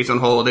whenever he's on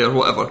holiday or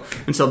whatever,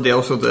 and somebody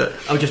else will do it.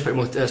 I'll just pick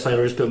my just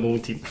put my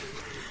own team.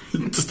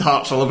 Just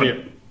Hearts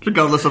 11,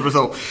 regardless of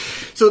result.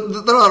 So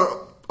there are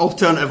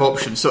alternative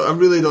options, so I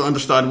really don't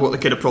understand what the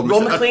kind of problem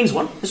Rob is. McLean's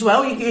one as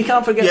well, you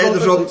can't forget. Yeah,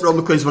 there's Rob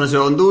McLean's one as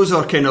well, and those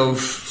are kind of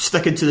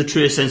sticking to the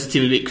truest sense of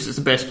team of the week, because it's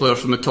the best players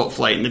from the top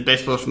flight, and the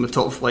best players from the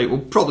top flight will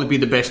probably be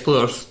the best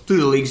players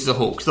through the leagues as a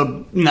whole, because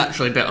they're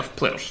naturally better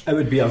players. It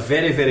would be a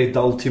very, very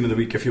dull team of the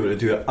week if you were to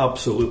do it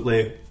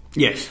absolutely.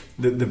 Yes,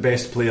 the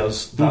best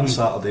players that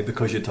Saturday,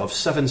 because you'd have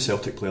 7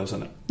 Celtic players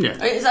in it. Yeah,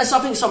 I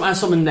think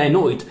someone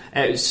noted.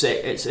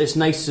 It's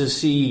nice to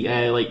see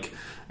I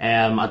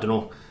don't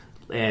know,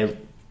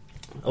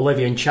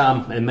 Olivier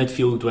Cham in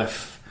midfield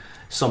with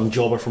some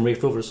jobber from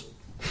Raith Rovers.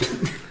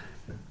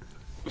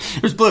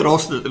 It was Blair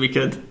Austin at the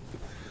weekend,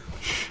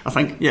 I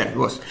think. Yeah, it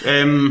was.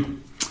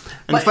 And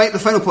the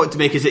final point to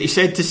make is that he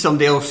said to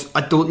somebody else,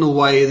 I don't know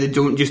why they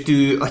don't just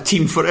do a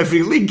team for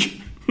every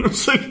league.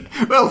 It's like,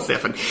 well,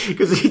 Stefan,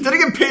 because he didn't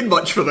get paid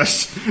much for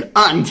this,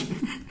 and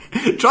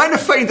trying to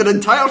find an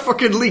entire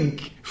fucking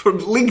league for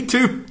League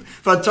 2,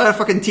 for an entire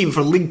fucking team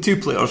for League 2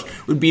 players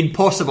would be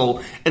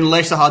impossible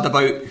unless I had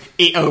about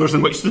 8 hours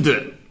in which to do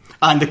it.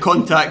 And the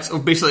contacts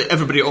of basically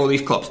everybody at all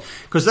these clubs.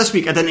 Because this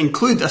week I didn't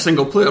include a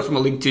single player from a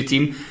League 2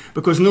 team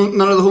because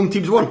none of the home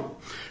teams won.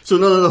 So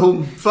none of the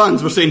home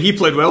fans were saying he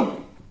played well.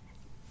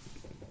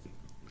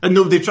 And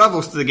nobody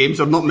travels to the games,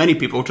 or not many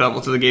people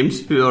travel to the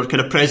games who are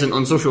kind of present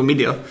on social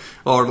media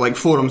or like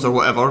forums or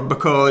whatever,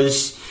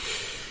 because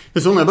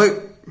there's only about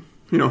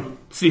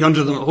 300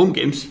 of them at home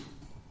games.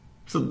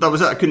 So that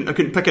was it. I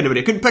couldn't pick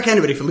anybody. I couldn't pick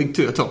anybody for League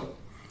 2 at all.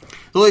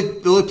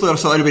 The only player I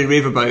saw anybody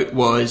rave about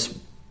was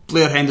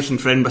Blair Henderson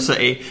for Edinburgh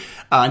City,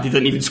 and he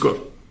didn't even score.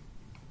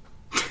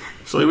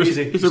 So it was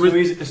easy. It's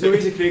no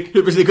easy, Craig.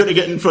 Was he going to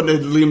get in front of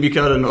Liam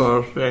Buchanan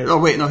or? Oh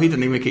wait, no, he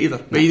didn't even make it either.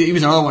 No. But he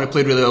was another one who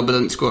played really well but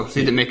didn't score, so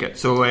he didn't make it.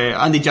 So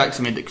Andy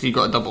Jackson made it because he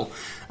got a double,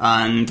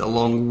 and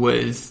along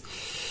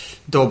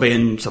with Dobby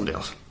and somebody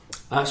else.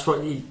 That's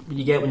what you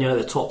get when you're at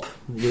the top.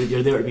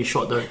 You're there to be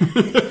shot down.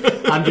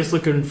 I'm just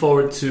looking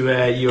forward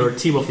to your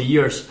team of the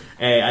years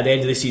at the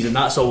end of the season.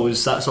 That's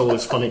always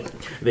funny.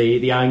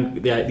 The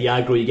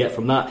aggro you get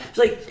from that. It's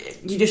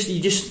like you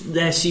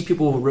just see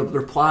people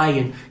reply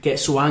and get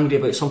so angry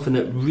about something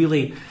that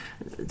really,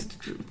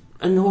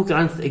 in the whole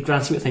grand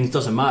scheme of things,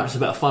 doesn't matter. It's a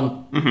bit of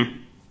fun. Mm-hmm.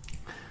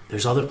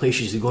 There's other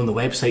places you go on the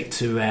website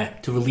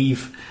to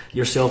relieve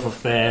yourself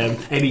of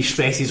any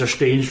stresses or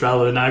strains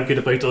rather than arguing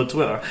about it on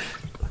Twitter.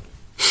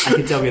 I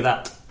can tell you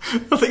that.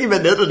 I think you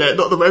meant the internet,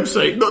 not the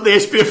website, not the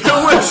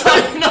SPFL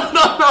website. No.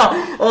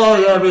 Oh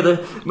yeah,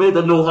 made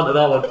a no hunt of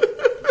that one.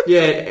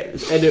 Yeah,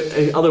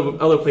 and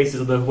other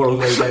places on the World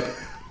Wide Web.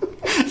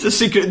 It's a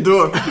secret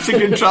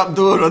trap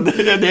door on the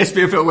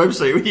SPFL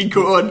website where you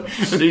go on and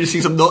then you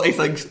see some naughty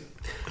things.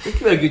 It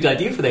could be a good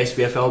idea for the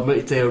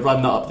SPFL to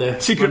run that up there.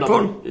 Secret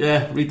porn?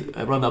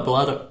 Run up the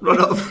ladder. Run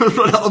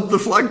up the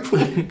flagpole.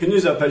 You can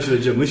use that picture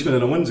of Jim Leishman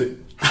in a onesie.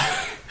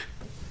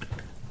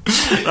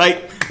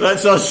 Right,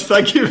 that's us.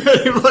 Thank you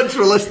very much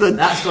for listening.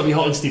 That's going to be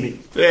hot and steamy.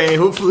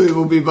 Hopefully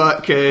we'll be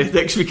back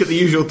next week at the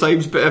usual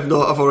times, but if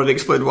not, I've already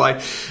explained why.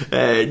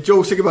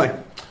 Joel, say goodbye.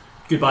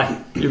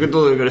 Goodbye. You're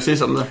going to say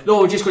something there? No,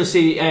 I was just going to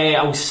say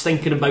I was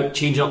thinking about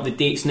changing up the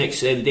days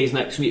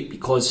next week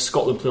because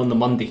Scotland play on the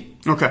Monday.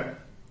 Okay.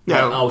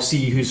 Yeah, I'll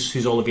see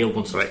who's all available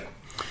and stuff. Right.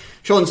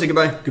 Sean, say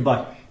goodbye.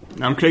 Goodbye.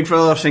 I'm Craig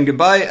Fowler saying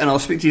goodbye, and I'll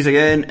speak to you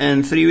again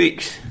in 3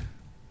 weeks.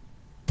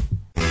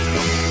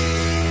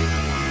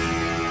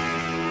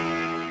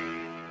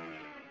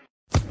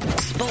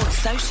 Sports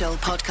Social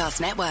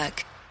Podcast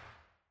Network.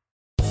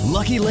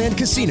 Lucky Land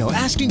Casino,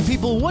 asking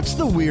people, what's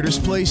the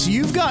weirdest place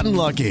you've gotten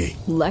lucky?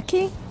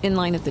 Lucky? In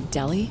line at the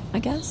deli, I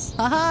guess?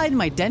 Aha, in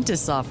my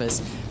dentist's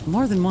office.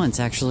 More than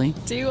once, actually.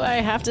 Do I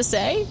have to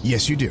say?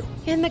 Yes, you do.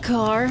 In the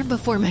car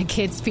before my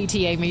kids'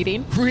 PTA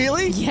meeting.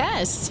 Really?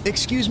 Yes.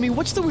 Excuse me,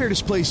 what's the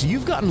weirdest place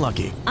you've gotten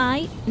lucky?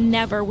 I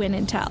never win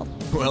and tell.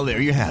 Well, there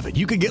you have it.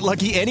 You can get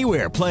lucky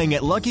anywhere, playing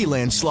at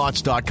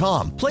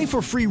LuckyLandSlots.com. Play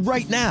for free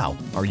right now.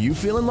 Are you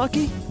feeling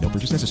lucky? No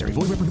purchase necessary.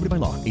 Void where prohibited by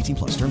law.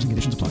 18+. Terms and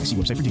conditions apply. See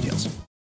website for details.